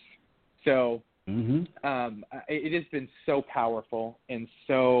things worse. So it has been so powerful and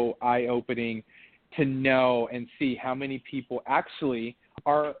so eye-opening to know and see how many people actually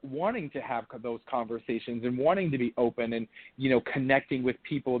are wanting to have those conversations and wanting to be open and, connecting with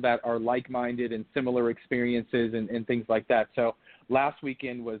people that are like-minded and similar experiences and things like that. So last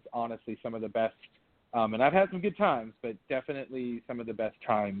weekend was honestly some of the best, and I've had some good times, but definitely some of the best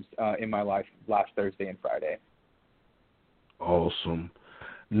times in my life last Thursday and Friday. Awesome.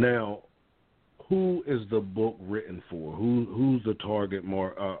 Now, who is the book written for? Who's the target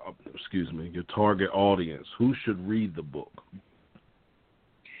your target audience? Who should read the book?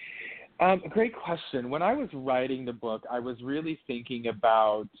 Great question. When I was writing the book, I was really thinking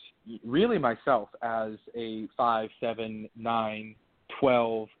about really myself as a 5, 7, 9,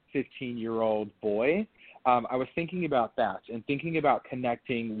 12, 15-year-old boy. I was thinking about that and thinking about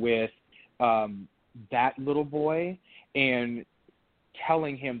connecting with that little boy and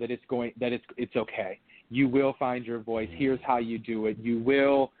telling him that it's okay. You will find your voice. Here's how you do it. You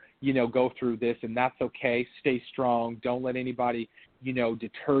will, go through this, and that's okay. Stay strong. Don't let anybody,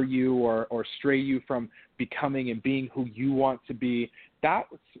 deter you or stray you from becoming and being who you want to be. That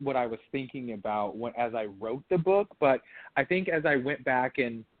was what I was thinking about as I wrote the book. But I think as I went back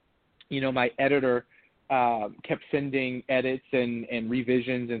and, my editor kept sending edits and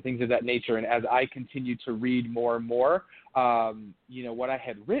revisions and things of that nature. And as I continued to read more and more, what I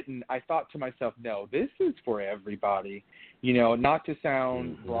had written, I thought to myself, no, this is for everybody. Not to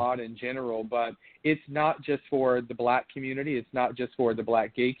sound broad and general, but it's not just for the Black community. It's not just for the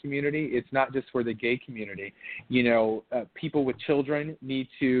Black gay community. It's not just for the gay community. People with children need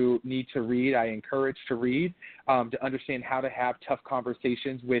to read. I encourage to read, to understand how to have tough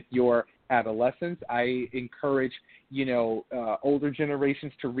conversations with your adolescents. I encourage, older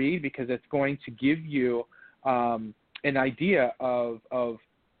generations to read, because it's going to give you an idea of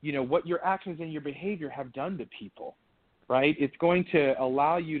what your actions and your behavior have done to people, right? It's going to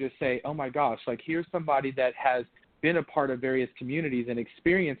allow you to say, oh my gosh, like, here's somebody that has been a part of various communities and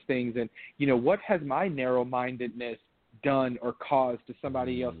experienced things, and what has my narrow-mindedness done or caused to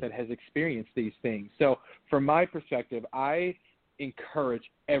somebody else that has experienced these things. So from my perspective, I encourage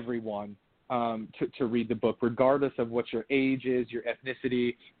everyone to read the book, regardless of what your age is, your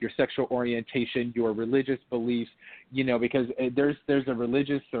ethnicity, your sexual orientation, your religious beliefs, because there's a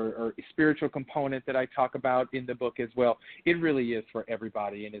religious or spiritual component that I talk about in the book as well. It really is for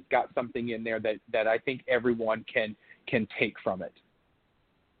everybody, and it's got something in there that I think everyone can take from it.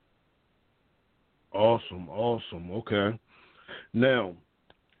 Awesome. Okay. Now,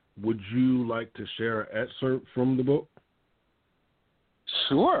 would you like to share an excerpt from the book?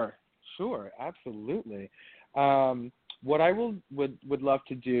 Sure, absolutely. What I would love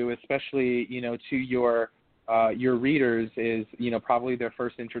to do, especially to your readers, is probably their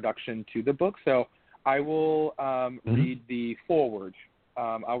first introduction to the book. So I will read the foreword.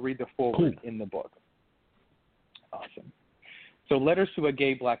 I'll read the foreword in the book. Awesome. So, Letters to a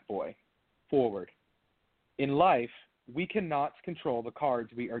Gay Black Boy. Foreword. In life, we cannot control the cards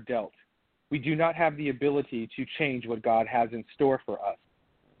we are dealt. We do not have the ability to change what God has in store for us.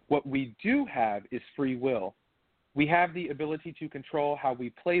 What we do have is free will. We have the ability to control how we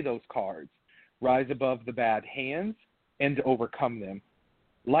play those cards, rise above the bad hands, and overcome them.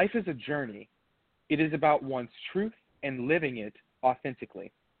 Life is a journey. It is about one's truth and living it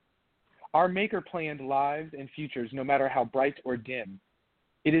authentically. Our Maker planned lives and futures, no matter how bright or dim.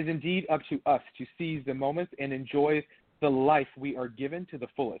 It is indeed up to us to seize the moments and enjoy the life we are given to the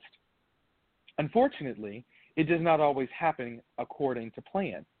fullest. Unfortunately, it does not always happen according to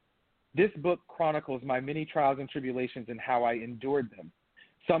plan. This book chronicles my many trials and tribulations and how I endured them,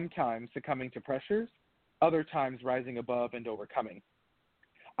 sometimes succumbing to pressures, other times rising above and overcoming.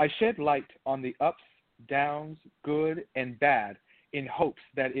 I shed light on the ups, downs, good, and bad in hopes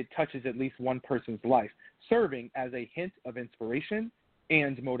that it touches at least one person's life, serving as a hint of inspiration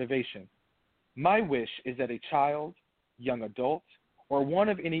and motivation. My wish is that a child, young adult, or one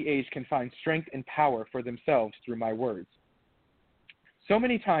of any age can find strength and power for themselves through my words. So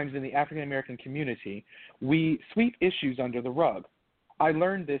many times in the African American community, we sweep issues under the rug. I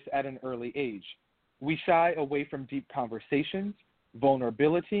learned this at an early age. We shy away from deep conversations,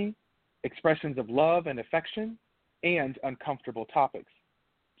 vulnerability, expressions of love and affection, and uncomfortable topics.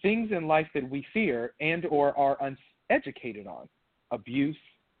 Things in life that we fear and or are uneducated on: abuse,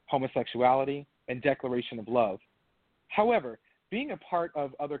 homosexuality, and declaration of love. However, being a part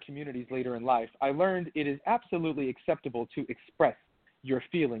of other communities later in life, I learned it is absolutely acceptable to express your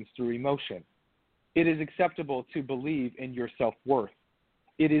feelings through emotion. It is acceptable to believe in your self-worth.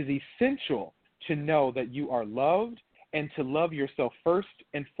 It is essential to know that you are loved and to love yourself first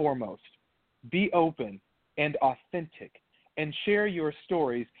and foremost. Be open and authentic and share your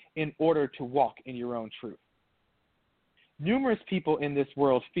stories in order to walk in your own truth. Numerous people in this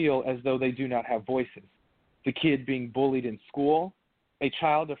world feel as though they do not have voices. The kid being bullied in school, a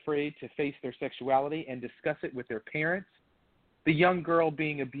child afraid to face their sexuality and discuss it with their parents, the young girl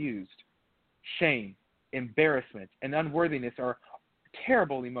being abused. Shame, embarrassment, and unworthiness are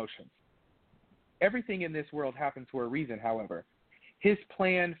terrible emotions. Everything in this world happens for a reason, however. His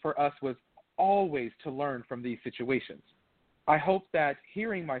plan for us was always to learn from these situations. I hope that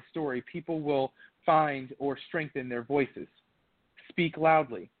hearing my story, people will find or strengthen their voices. Speak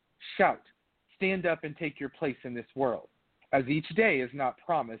loudly, shout, stand up and take your place in this world. As each day is not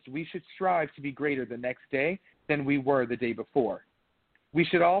promised, we should strive to be greater the next day than we were the day before. We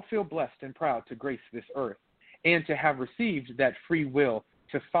should all feel blessed and proud to grace this earth and to have received that free will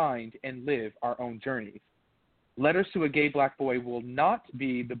to find and live our own journeys. Letters to a Gay Black Boy will not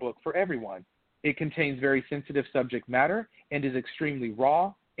be the book for everyone. It contains very sensitive subject matter and is extremely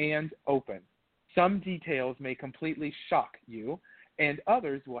raw and open. Some details may completely shock you, and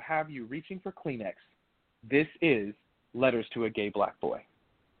others will have you reaching for Kleenex. This is Letters to a Gay Black Boy.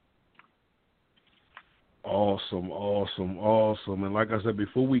 Awesome, awesome, awesome. And like I said,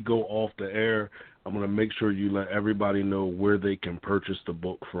 before we go off the air, I'm going to make sure you let everybody know where they can purchase the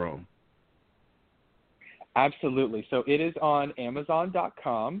book from. Absolutely. So it is on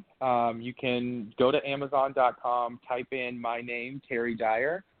Amazon.com. You can go to Amazon.com, type in my name, Terry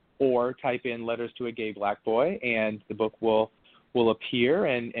Dyer, or type in Letters to a Gay Black Boy, and the book will appear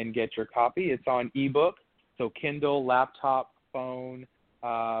and get your copy. It's on ebook, so Kindle, laptop, phone,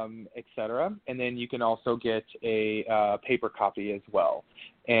 etc. And then you can also get a paper copy as well.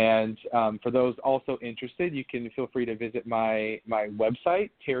 And for those also interested, you can feel free to visit my website,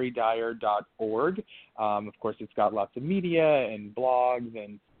 terrydyer.org. Of course, it's got lots of media and blogs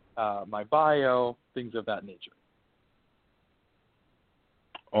and my bio, things of that nature.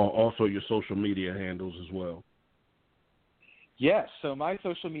 Also your social media handles as well. Yes, so my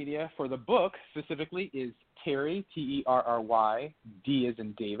social media for the book specifically is Terry, Terry, D as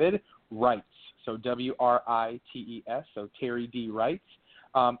in David, Writes. So WRITES, so Terry D. Writes,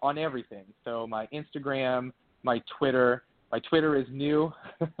 on everything. So my Instagram, my Twitter. My Twitter is new.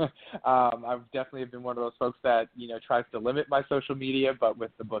 I've definitely been one of those folks that, tries to limit my social media, but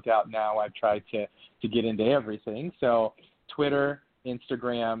with the book out now, I've tried to get into everything. So Twitter,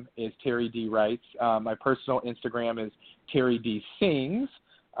 Instagram is Terry D. Writes. My personal Instagram is Terry D. Sings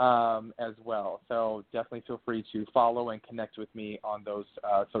as well. So definitely feel free to follow and connect with me on those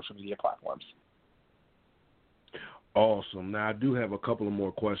social media platforms. Awesome. Now, I do have a couple of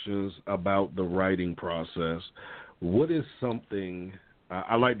more questions about the writing process. What is something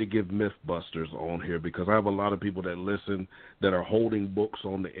I like to give Mythbusters on here, because I have a lot of people that listen that are holding books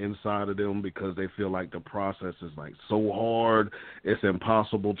on the inside of them because they feel like the process is like so hard, it's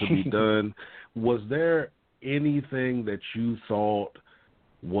impossible to be done. Was there anything that you thought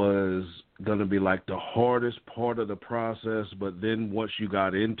was going to be like the hardest part of the process, but then once you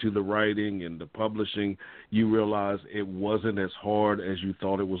got into the writing and the publishing, you realized it wasn't as hard as you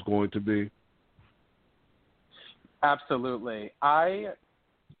thought it was going to be? Absolutely. I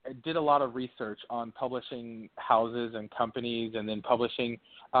did a lot of research on publishing houses and companies, and then publishing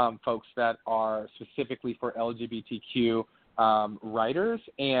folks that are specifically for LGBTQ writers.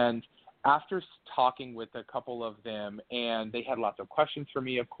 And after talking with a couple of them, and they had lots of questions for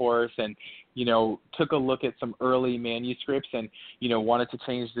me, of course, and, took a look at some early manuscripts and, wanted to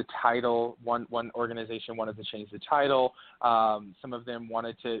change the title. One organization wanted to change the title. Some of them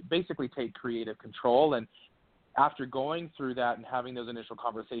wanted to basically take creative control. And after going through that and having those initial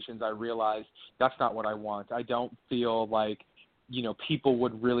conversations, I realized that's not what I want. I don't feel like, people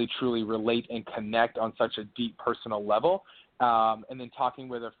would really, truly relate and connect on such a deep personal level. And then talking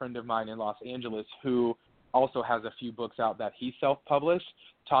with a friend of mine in Los Angeles who also has a few books out that he self-published,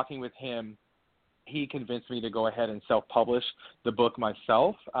 talking with him, he convinced me to go ahead and self-publish the book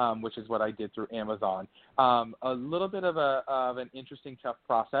myself, which is what I did through Amazon. A little bit of an interesting, tough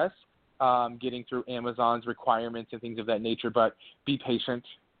process, getting through Amazon's requirements and things of that nature, but be patient,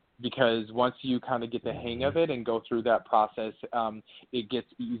 because once you kind of get the hang of it and go through that process, it gets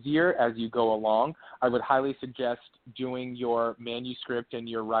easier as you go along. I would highly suggest doing your manuscript and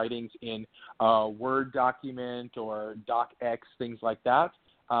your writings in a Word document or DocX, things like that.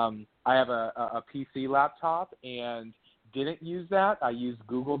 I have a PC laptop and didn't use that. I used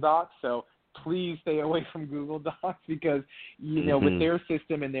Google Docs, so please stay away from Google Docs, because, with their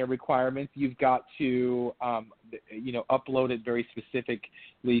system and their requirements, you've got to, upload it very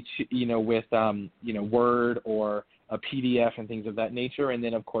specifically to, with, Word or a PDF and things of that nature. And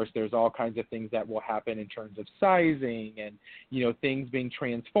then, of course, there's all kinds of things that will happen in terms of sizing and, things being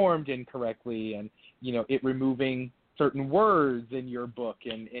transformed incorrectly and, it removing certain words in your book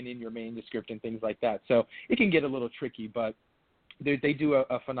and in your manuscript and things like that. So it can get a little tricky, but they do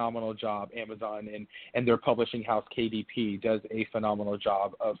a phenomenal job. Amazon and their publishing house, KDP, does a phenomenal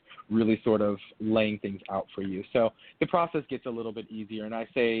job of really sort of laying things out for you. So the process gets a little bit easier. And I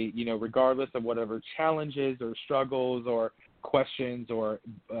say, regardless of whatever challenges or struggles or questions or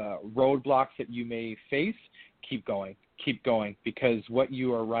roadblocks that you may face, keep going, because what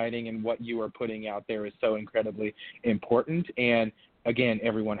you are writing and what you are putting out there is so incredibly important. And again,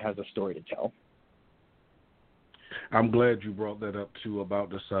 everyone has a story to tell. I'm glad you brought that up too, about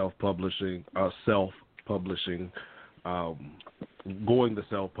the self-publishing, going the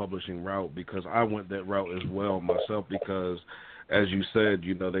self-publishing route, because I went that route as well myself, because as you said,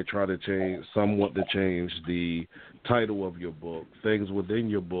 they try to change the title of your book, things within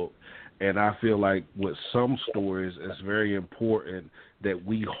your book. And I feel like with some stories, it's very important that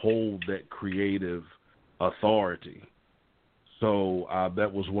we hold that creative authority. So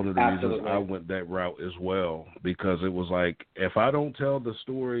that was one of the reasons I went that route as well, because it was like, if I don't tell the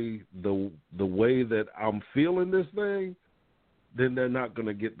story the way that I'm feeling this thing, then they're not going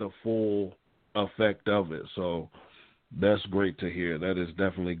to get the full effect of it. So that's great to hear. That is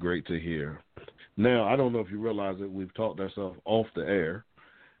definitely great to hear. Now, I don't know if you realize that we've talked ourselves off the air.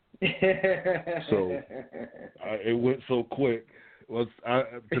 So it went so quick. To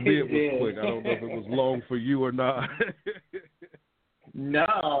me, it was quick. I don't know if it was long for you or not. No,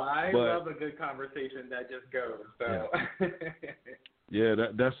 I love a good conversation that just goes. So. Yeah,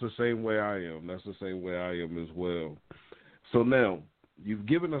 that's the same way I am. That's the same way I am as well. So now, you've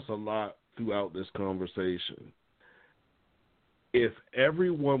given us a lot throughout this conversation. If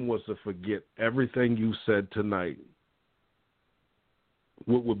everyone was to forget everything you said tonight,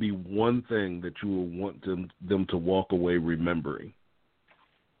 what would be one thing that you would want them to walk away remembering?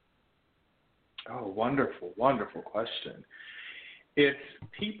 Oh, wonderful, wonderful question. If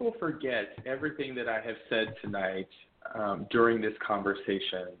people forget everything that I have said tonight during this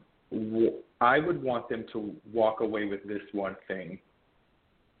conversation, I would want them to walk away with this one thing.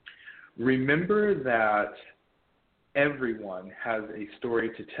 Remember that everyone has a story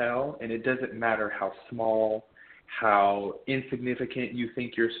to tell, and it doesn't matter how small, how insignificant you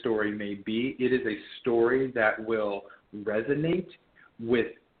think your story may be. It is a story that will resonate with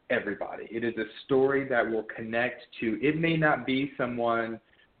everybody. It is a story that will connect to, it may not be someone,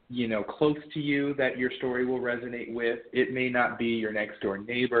 close to you that your story will resonate with. It may not be your next door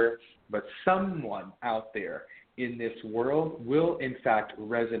neighbor, but someone out there in this world will in fact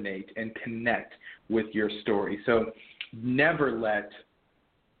resonate and connect with your story. So never let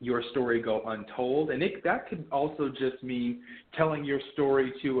your story go untold. And that could also just mean telling your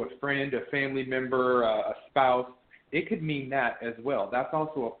story to a friend, a family member, a spouse. It could mean that as well. That's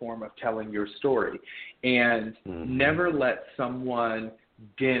also a form of telling your story. And never let someone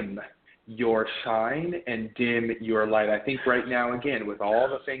dim your shine and dim your light. I think right now, again, with all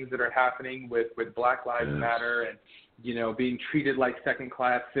the things that are happening with Black Lives Matter and, being treated like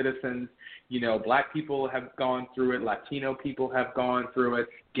second-class citizens, Black people have gone through it, Latino people have gone through it,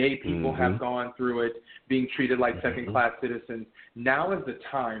 gay people have gone through it, being treated like second-class citizens. Now is the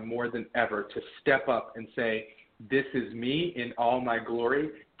time more than ever to step up and say, this is me in all my glory,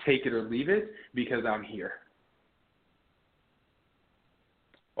 take it or leave it, because I'm here.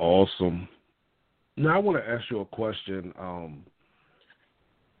 Awesome. Now I want to ask you a question.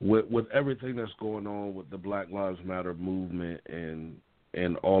 With everything that's going on with the Black Lives Matter movement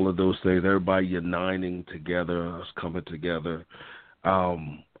and all of those things, everybody uniting together, us coming together, I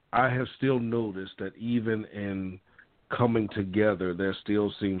have still noticed that even in coming together, there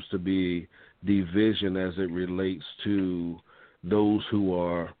still seems to be division as it relates to those who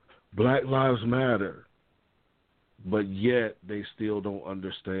are Black Lives Matter, but yet they still don't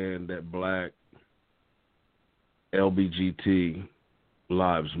understand that Black LBGT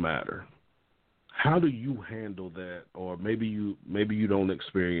lives matter. How do you handle that? Or maybe you don't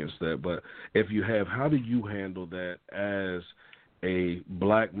experience that, but if you have, how do you handle that as a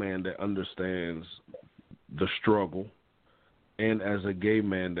Black man that understands the struggle and as a gay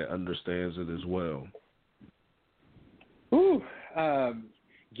man that understands it as well? Ooh,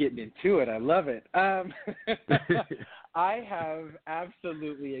 getting into it. I love it. I have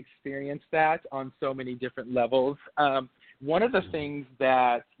absolutely experienced that on so many different levels. One of the things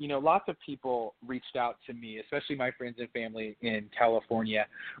that, lots of people reached out to me, especially my friends and family in California,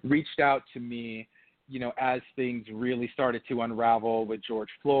 reached out to me, as things really started to unravel with George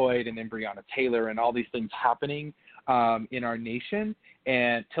Floyd and then Breonna Taylor and all these things happening in our nation,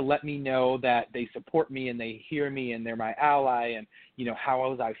 and to let me know that they support me and they hear me and they're my ally, and, how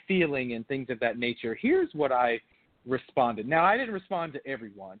was I feeling and things of that nature. Here's what I responded. Now, I didn't respond to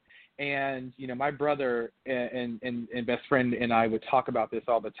everyone. And, my brother and best friend and I would talk about this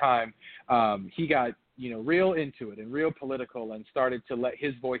all the time. He got, real into it and real political and started to let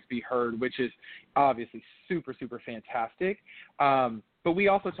his voice be heard, which is obviously super, super fantastic. But we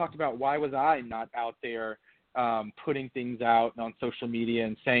also talked about, why was I not out there putting things out on social media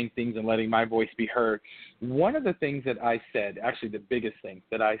and saying things and letting my voice be heard? One of the things that I said, actually the biggest thing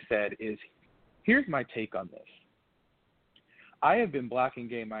that I said, is, here's my take on this. I have been Black and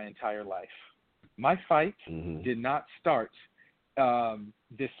gay my entire life. My fight did not start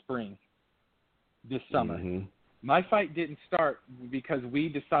this spring, this summer. My fight didn't start because we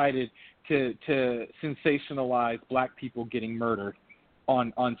decided to sensationalize Black people getting murdered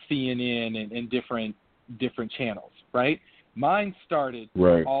on CNN and different channels, right? Mine started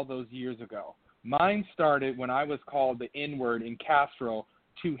all those years ago. Mine started when I was called the N-word in Castro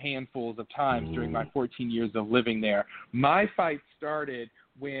two handfuls of times during my 14 years of living there. My fight started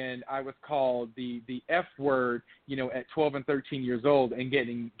when I was called the F word, at 12 and 13 years old and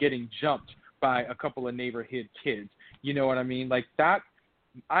getting jumped by a couple of neighborhood kids. You know what I mean? Like that,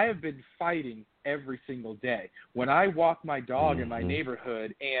 I have been fighting every single day. When I walk my dog in my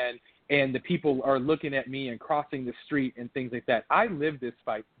neighborhood and the people are looking at me and crossing the street and things like that, I live this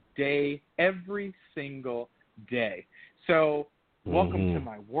fight every single day. So welcome to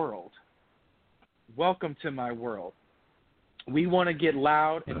my world. Welcome to my world. We want to get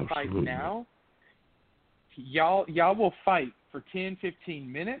loud and fight now. Y'all will fight for 10,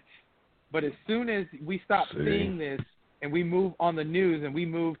 15 minutes, but as soon as we stop seeing this and we move on the news and we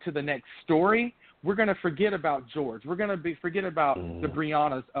move to the next story, we're going to forget about George. We're going to forget about the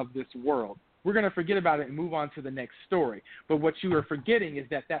Briannas of this world. We're going to forget about it and move on to the next story. But what you are forgetting is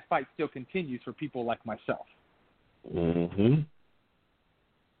that fight still continues for people like myself. Mm-hmm.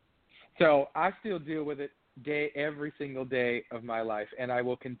 So I still deal with it every single day of my life, and I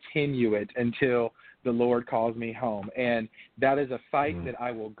will continue it until the Lord calls me home. And that is a fight that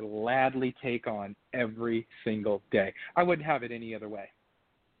I will gladly take on every single day. I wouldn't have it any other way.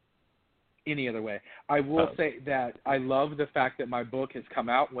 I will say that I love the fact that my book has come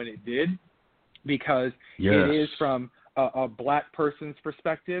out when it did, because it is from a black person's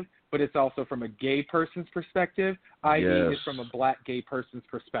perspective, but it's also from a gay person's perspective. It's from a black gay person's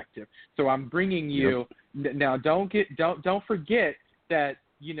perspective. So I'm bringing you now. Don't forget that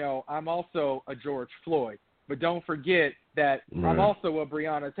I'm also a George Floyd, but don't forget that I'm also a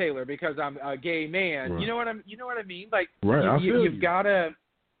Breonna Taylor because I'm a gay man. You know what I mean? Like you've got to.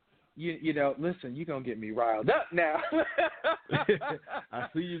 Listen, you're going to get me riled up now. I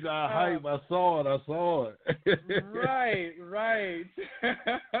see you got hype. I saw it. Right.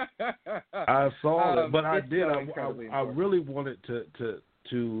 I saw it, but I did. So I really wanted to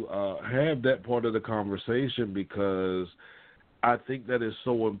have that part of the conversation because I think that is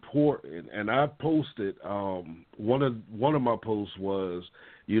so important. And I posted, one of my posts was,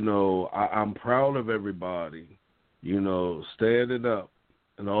 I'm proud of everybody, standing up.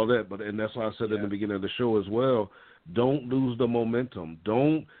 And all that, and that's why I said in the beginning of the show as well, don't lose the momentum.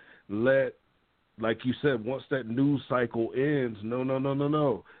 Don't let, like you said, once that news cycle ends,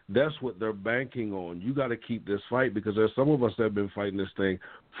 no. That's what they're banking on. You got to keep this fight because there's some of us that have been fighting this thing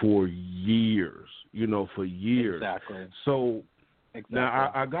for years, for years. Exactly. So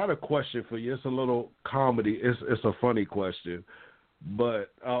now I got a question for you. It's a little comedy. It's a funny question,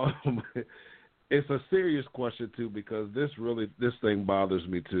 but it's a serious question, too, because this thing bothers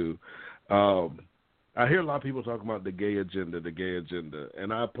me, too. I hear a lot of people talking about the gay agenda,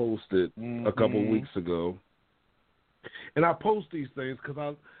 and I posted a couple weeks ago. And I post these things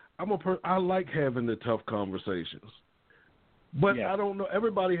because I like having the tough conversations. But I don't know.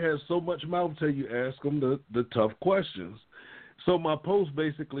 Everybody has so much mouth till you ask them the tough questions. So my post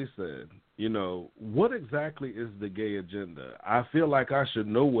basically said, what exactly is the gay agenda? I feel like I should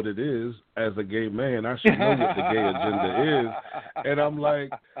know what it is as a gay man. I should know what the gay agenda is. And I'm like,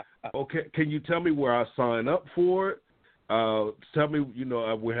 okay, can you tell me where I sign up for it? Tell me,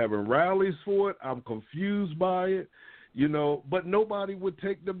 we're having rallies for it. I'm confused by it, but nobody would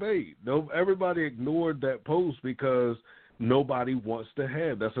take the bait. Everybody ignored that post because nobody wants to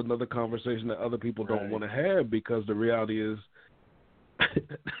have. That's another conversation that other people don't want to have because the reality is,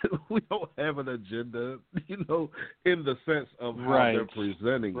 we don't have an agenda, in the sense of how they're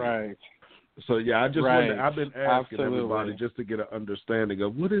presenting it. So, I just wonder, I've been asking everybody just to get an understanding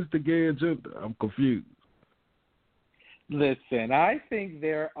of what is the gay agenda. I'm confused. Listen, I think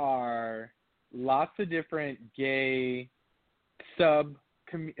there are lots of different gay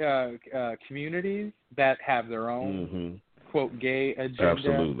communities that have their own, quote, gay agenda.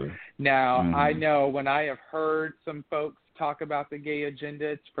 Absolutely. Now, I know when I have heard some folks talk about the gay agenda,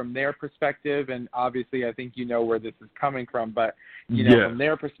 it's from their perspective, and obviously I think where this is coming from, but from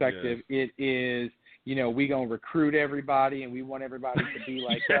their perspective, it is we gonna recruit everybody and we want everybody to be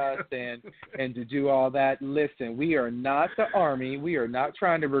like us and to do all that. Listen, we are not the army. We are not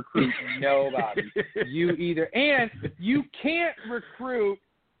trying to recruit nobody. You can't recruit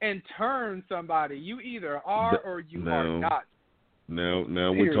and turn somebody. You either are or you are not. Now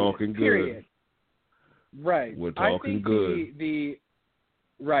we're talking good. Right. We're talking good.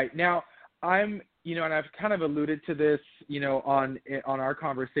 Right. Now, I'm, and I've kind of alluded to this, on our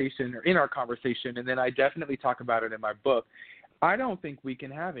conversation or in our conversation, and then I definitely talk about it in my book. I don't think we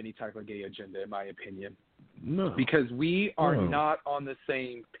can have any type of gay agenda, in my opinion. No. Because we are not on the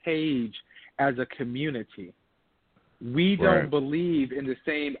same page as a community. We don't believe in the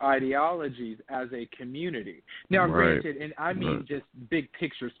same ideologies as a community. Now, granted, and I mean just big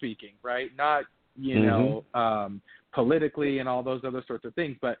picture speaking, right? Not, politically and all those other sorts of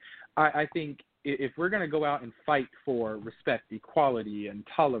things. But I think if we're going to go out and fight for respect, equality, and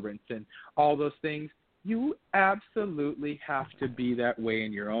tolerance and all those things, you absolutely have to be that way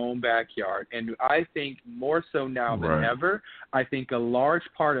in your own backyard. And I think more so now than ever, I think a large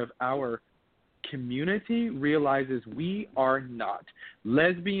part of our community realizes we are not.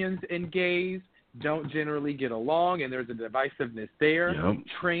 Lesbians and gays don't generally get along, and there's a divisiveness there.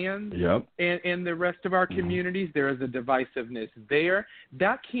 Trans and the rest of our communities, there is a divisiveness there.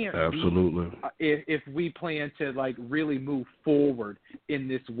 That can't be if we plan to like really move forward in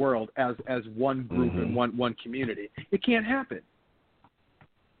this world as one group and one community. It can't happen.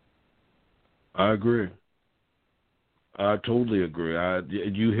 I agree. I totally agree.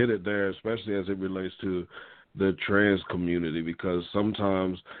 You hit it there, especially as it relates to the trans community, because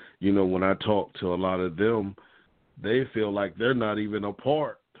sometimes, when I talk to a lot of them, they feel like they're not even a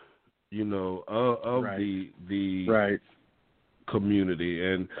part, of the community.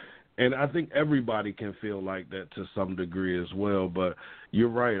 And I think everybody can feel like that to some degree as well. But you're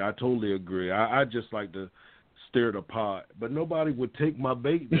right. I totally agree. I just like to stir the pot, but nobody would take my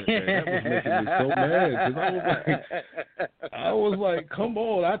bait that day. That was making me so mad, because I was like, come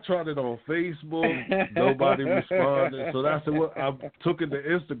on. I tried it on Facebook. Nobody responded. So I said, well, I took it to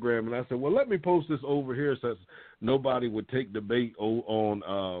Instagram, and I said, well, let me post this over here since nobody would take the bait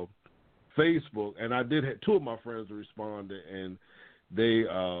on Facebook. And I did have two of my friends responded, and they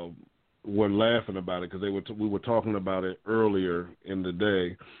were laughing about it because we were talking about it earlier in the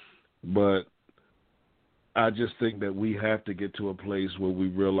day. But I just think that we have to get to a place where we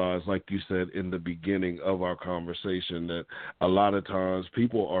realize, like you said in the beginning of our conversation, that a lot of times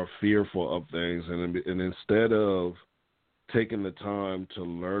people are fearful of things, and instead of taking the time to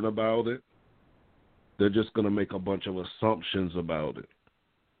learn about it, they're just going to make a bunch of assumptions about it.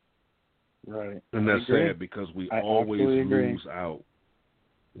 Right. And that's sad, because we always lose out.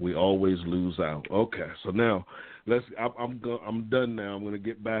 We always lose out. Okay, so now I'm done now. I'm going to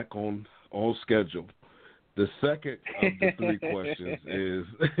get back on schedule. The second of the three questions is,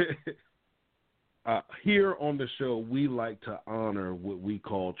 here on the show, we like to honor what we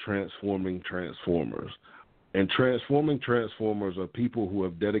call transforming transformers. And transforming transformers are people who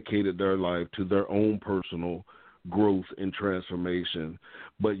have dedicated their life to their own personal growth and transformation,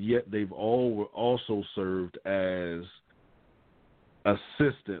 but yet they've also served as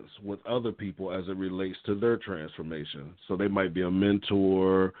assistance with other people as it relates to their transformation. So they might be a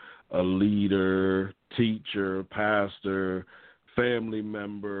mentor, a leader, teacher, pastor, family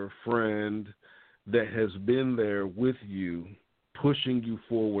member, friend that has been there with you, pushing you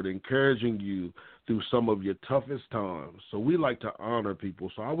forward, encouraging you through some of your toughest times. So we like to honor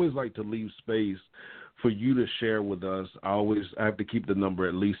people. So I always like to leave space for you to share with us. I have to keep the number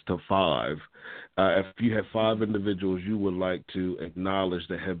at least to 5. If you have 5 individuals you would like to acknowledge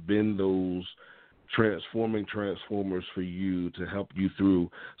that have been those transforming transformers for you to help you through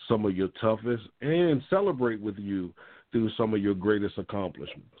some of your toughest and celebrate with you through some of your greatest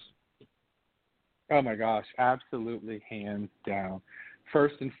accomplishments. Oh my gosh, absolutely, hands down.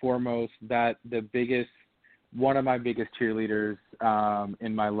 First and foremost, one of my biggest cheerleaders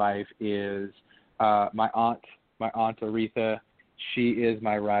in my life is my aunt Aretha. She is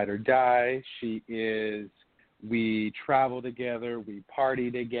my ride or die. We travel together, we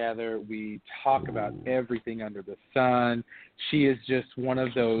party together, we talk about everything under the sun. She is just one of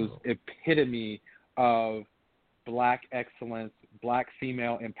those epitome of Black excellence, Black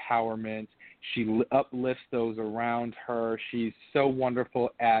female empowerment. She uplifts those around her. She's so wonderful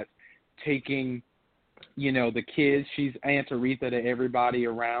at taking, the kids. She's Aunt Aretha to everybody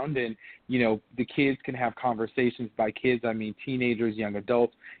around, and, the kids can have conversations. By kids, I mean teenagers, young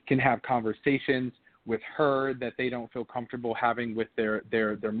adults can have conversations with her that they don't feel comfortable having with their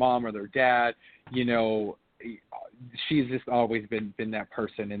mom or their dad. She's just always been that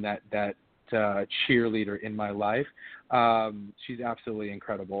person and that cheerleader in my life. She's absolutely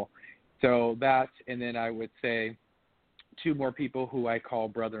incredible. So that, and then I would say 2 more people who I call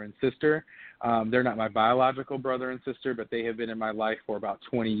brother and sister. They're not my biological brother and sister, but they have been in my life for about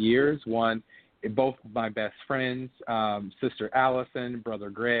 20 years. Both my best friends, Sister Allison, Brother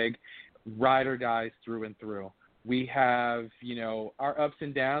Greg, ride or dies through and through. We have, our ups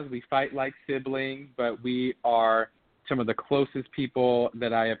and downs. We fight like siblings, but we are some of the closest people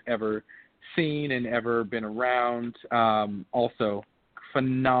that I have ever seen and ever been around. Also,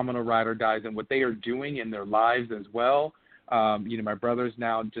 phenomenal ride or dies and what they are doing in their lives as well. My brother's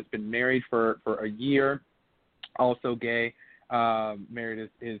now just been married for a year, also gay, married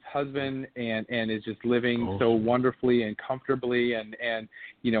his husband, and is just living so wonderfully and comfortably, and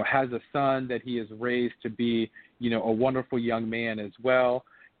has a son that he has raised to be a wonderful young man as well.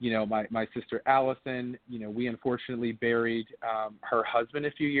 My sister Allison, we unfortunately buried her husband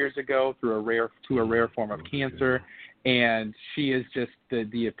a few years ago through a rare form of cancer, and she is just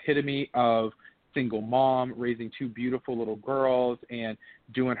the epitome of single mom, raising two beautiful little girls and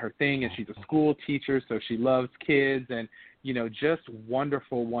doing her thing. And she's a school teacher, so she loves kids, and just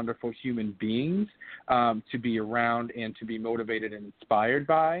wonderful, wonderful human beings to be around and to be motivated and inspired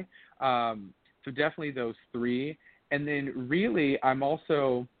by. So definitely those three. And then really, I'm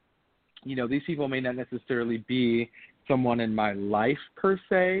also, these people may not necessarily be someone in my life per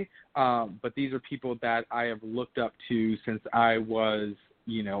se, but these are people that I have looked up to since I was,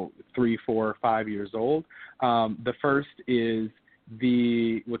 3, 4, 5 years old. The first is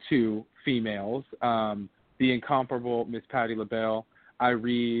two females, the incomparable Miss Patti LaBelle. I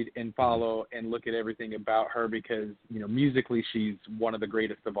read and follow and look at everything about her because, musically she's one of the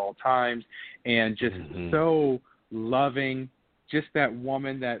greatest of all times, and just so loving, just that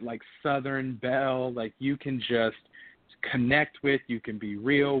woman, that like Southern belle, like you can just connect with, you can be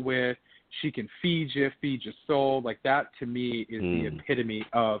real with. She can feed your soul. Like that to me is the epitome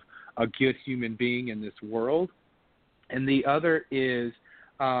of a good human being in this world. And the other is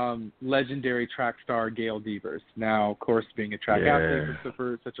legendary track star Gail Devers. Now, of course, being a track athlete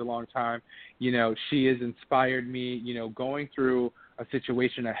for such a long time, she has inspired me, going through a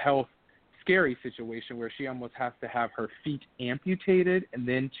situation, a scary situation where she almost has to have her feet amputated, and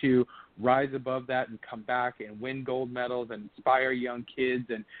then to rise above that and come back and win gold medals and inspire young kids,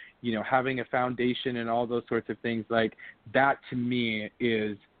 and having a foundation and all those sorts of things. Like that to me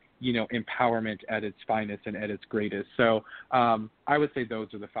is empowerment at its finest and at its greatest. So I would say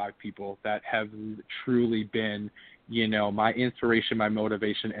those are the 5 people that have truly been my inspiration, my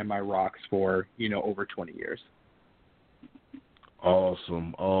motivation, and my rocks for over 20 years.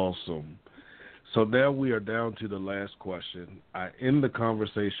 Awesome. So now we are down to the last question. I end the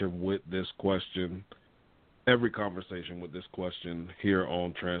conversation with this question, every conversation with this question here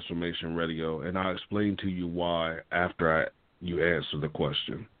on Transformation Radio, and I'll explain to you why after you answer the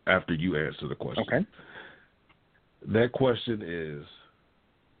question. Okay. That question is,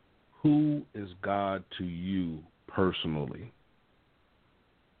 who is God to you personally?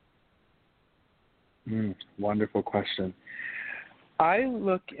 Wonderful question. I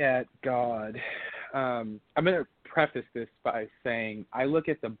look at God, I'm going to preface this by saying I look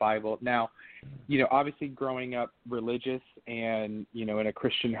at the Bible. Now, obviously growing up religious and, in a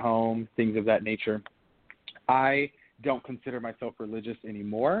Christian home, things of that nature, I don't consider myself religious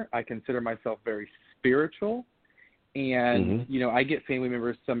anymore. I consider myself very spiritual. And, I get family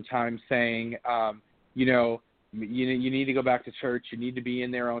members sometimes saying, you need to go back to church. You need to be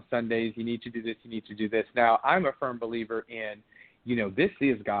in there on Sundays. You need to do this. You need to do this. Now, I'm a firm believer in, this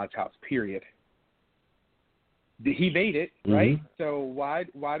is God's house, period. He made it, right? So why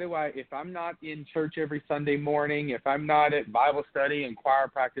do I, if I'm not in church every Sunday morning, if I'm not at Bible study and choir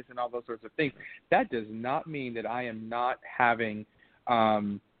practice and all those sorts of things, that does not mean that I am not having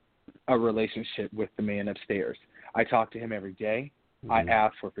a relationship with the man upstairs. I talk to him every day. I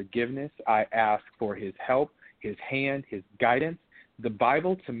ask for forgiveness. I ask for his help, his hand, his guidance. The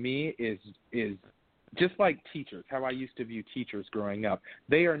Bible to me is just like teachers, how I used to view teachers growing up.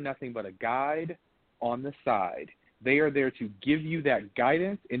 They are nothing but a guide on the side. They are there to give you that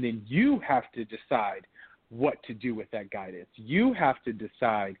guidance, and then you have to decide what to do with that guidance. You have to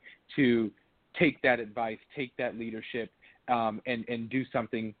decide to take that advice, take that leadership, and do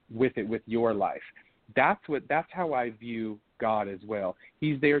something with it with your life. That's how I view God as well.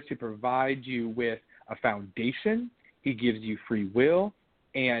 He's there to provide you with a foundation. He gives you free will,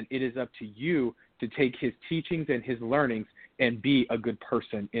 and it is up to you to take his teachings and his learnings and be a good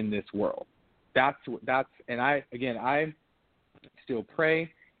person in this world. And I still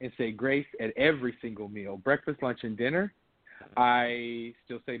pray and say grace at every single meal, breakfast, lunch, and dinner. I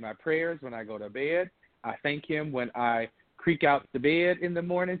still say my prayers when I go to bed. I thank him when I creak out the bed in the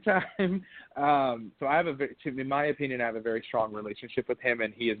morning time. So in my opinion, I have a very strong relationship with him,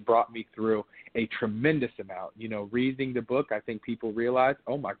 and he has brought me through a tremendous amount. Reading the book, I think people realize,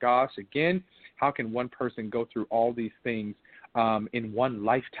 oh my gosh, again, how can one person go through all these things in one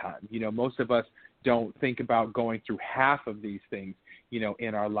lifetime? Most of us don't think about going through half of these things,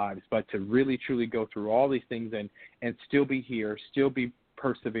 in our lives, but to really, truly go through all these things and still be here, still be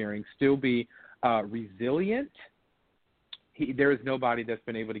persevering, still be resilient. There is nobody that's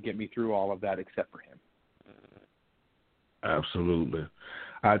been able to get me through all of that except for him. Absolutely.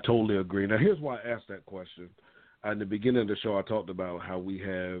 I totally agree. Now, here's why I asked that question. at the beginning of the show, I talked about how we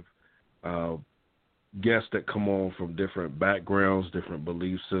have guests that come on from different backgrounds, different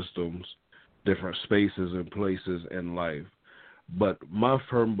belief systems, different spaces and places in life. But my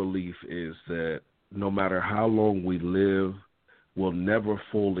firm belief is that no matter how long we live, we'll never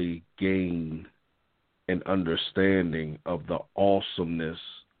fully gain an understanding of the awesomeness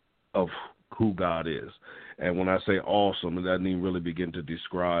of who God is. And when I say awesome, it doesn't even really begin to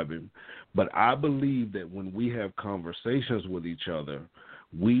describe him. But I believe that when we have conversations with each other,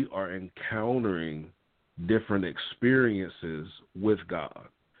 we are encountering different experiences with God.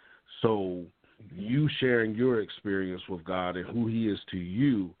 So you sharing your experience with God and who he is to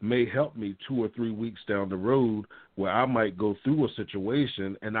you may help me 2 or 3 weeks down the road where I might go through a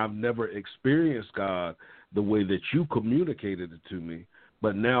situation and I've never experienced God the way that you communicated it to me.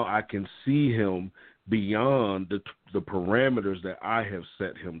 But now I can see him beyond the parameters that I have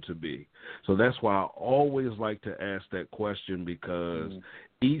set him to be. So that's why I always like to ask that question, because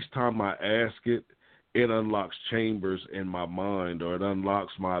each time I ask it, it unlocks chambers in my mind, or it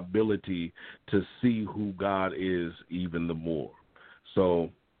unlocks my ability to see who God is even the more. So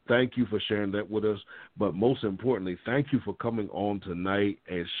thank you for sharing that with us. But most importantly, thank you for coming on tonight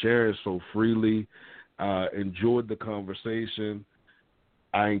and sharing so freely. Enjoyed the conversation.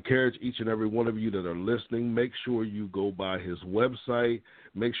 I encourage each and every one of you that are listening, make sure you go by his website.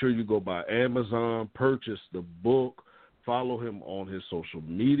 Make sure you go by Amazon, purchase the book, follow him on his social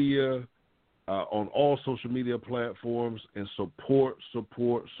media, on all social media platforms, and support.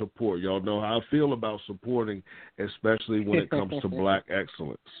 Y'all know how I feel about supporting, especially when it comes to black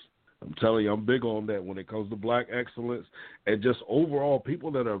excellence. I'm telling you, I'm big on that when it comes to black excellence and just overall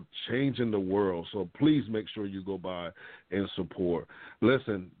people that are changing the world. So please make sure you go by and support.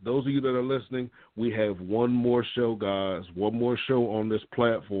 Listen, those of you that are listening, we have one more show, guys, one more show on this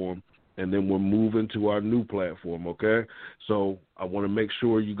platform, and then we're moving to our new platform, okay? So I want to make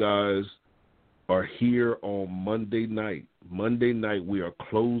sure you guys are here on Monday night. Monday night, we are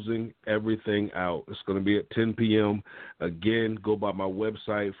closing everything out. It's going to be at 10 p.m. Again, go by my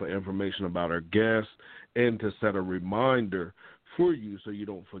website for information about our guests and to set a reminder for you so you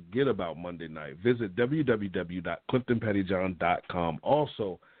don't forget about Monday night. Visit www.cliftonpettyjohn.com.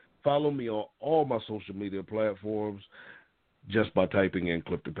 Also, follow me on all my social media platforms just by typing in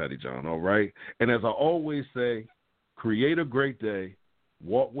Clifton Pettyjohn, all right? And as I always say, create a great day.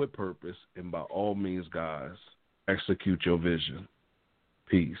 Walk with purpose, and by all means, guys, execute your vision.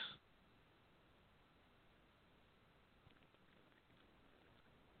 Peace.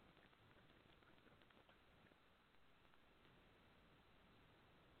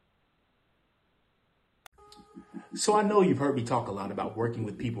 So I know you've heard me talk a lot about working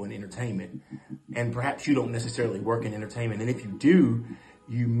with people in entertainment, and perhaps you don't necessarily work in entertainment. And if you do,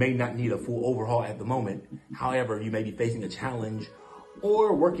 you may not need a full overhaul at the moment. However, you may be facing a challenge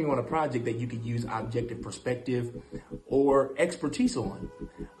or working on a project that you could use objective perspective or expertise on.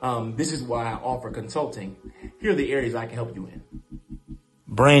 This is why I offer consulting. Here are the areas I can help you in: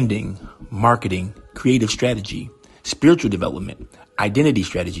 branding, marketing, creative strategy, spiritual development, identity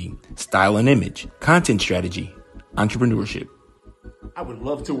strategy, style and image, content strategy, entrepreneurship. I would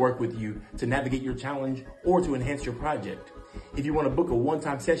love to work with you to navigate your challenge or to enhance your project. If you want to book a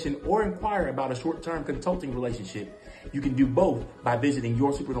one-time session or inquire about a short-term consulting relationship, you can do both by visiting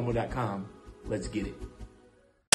yoursupernormal.com. Let's get it.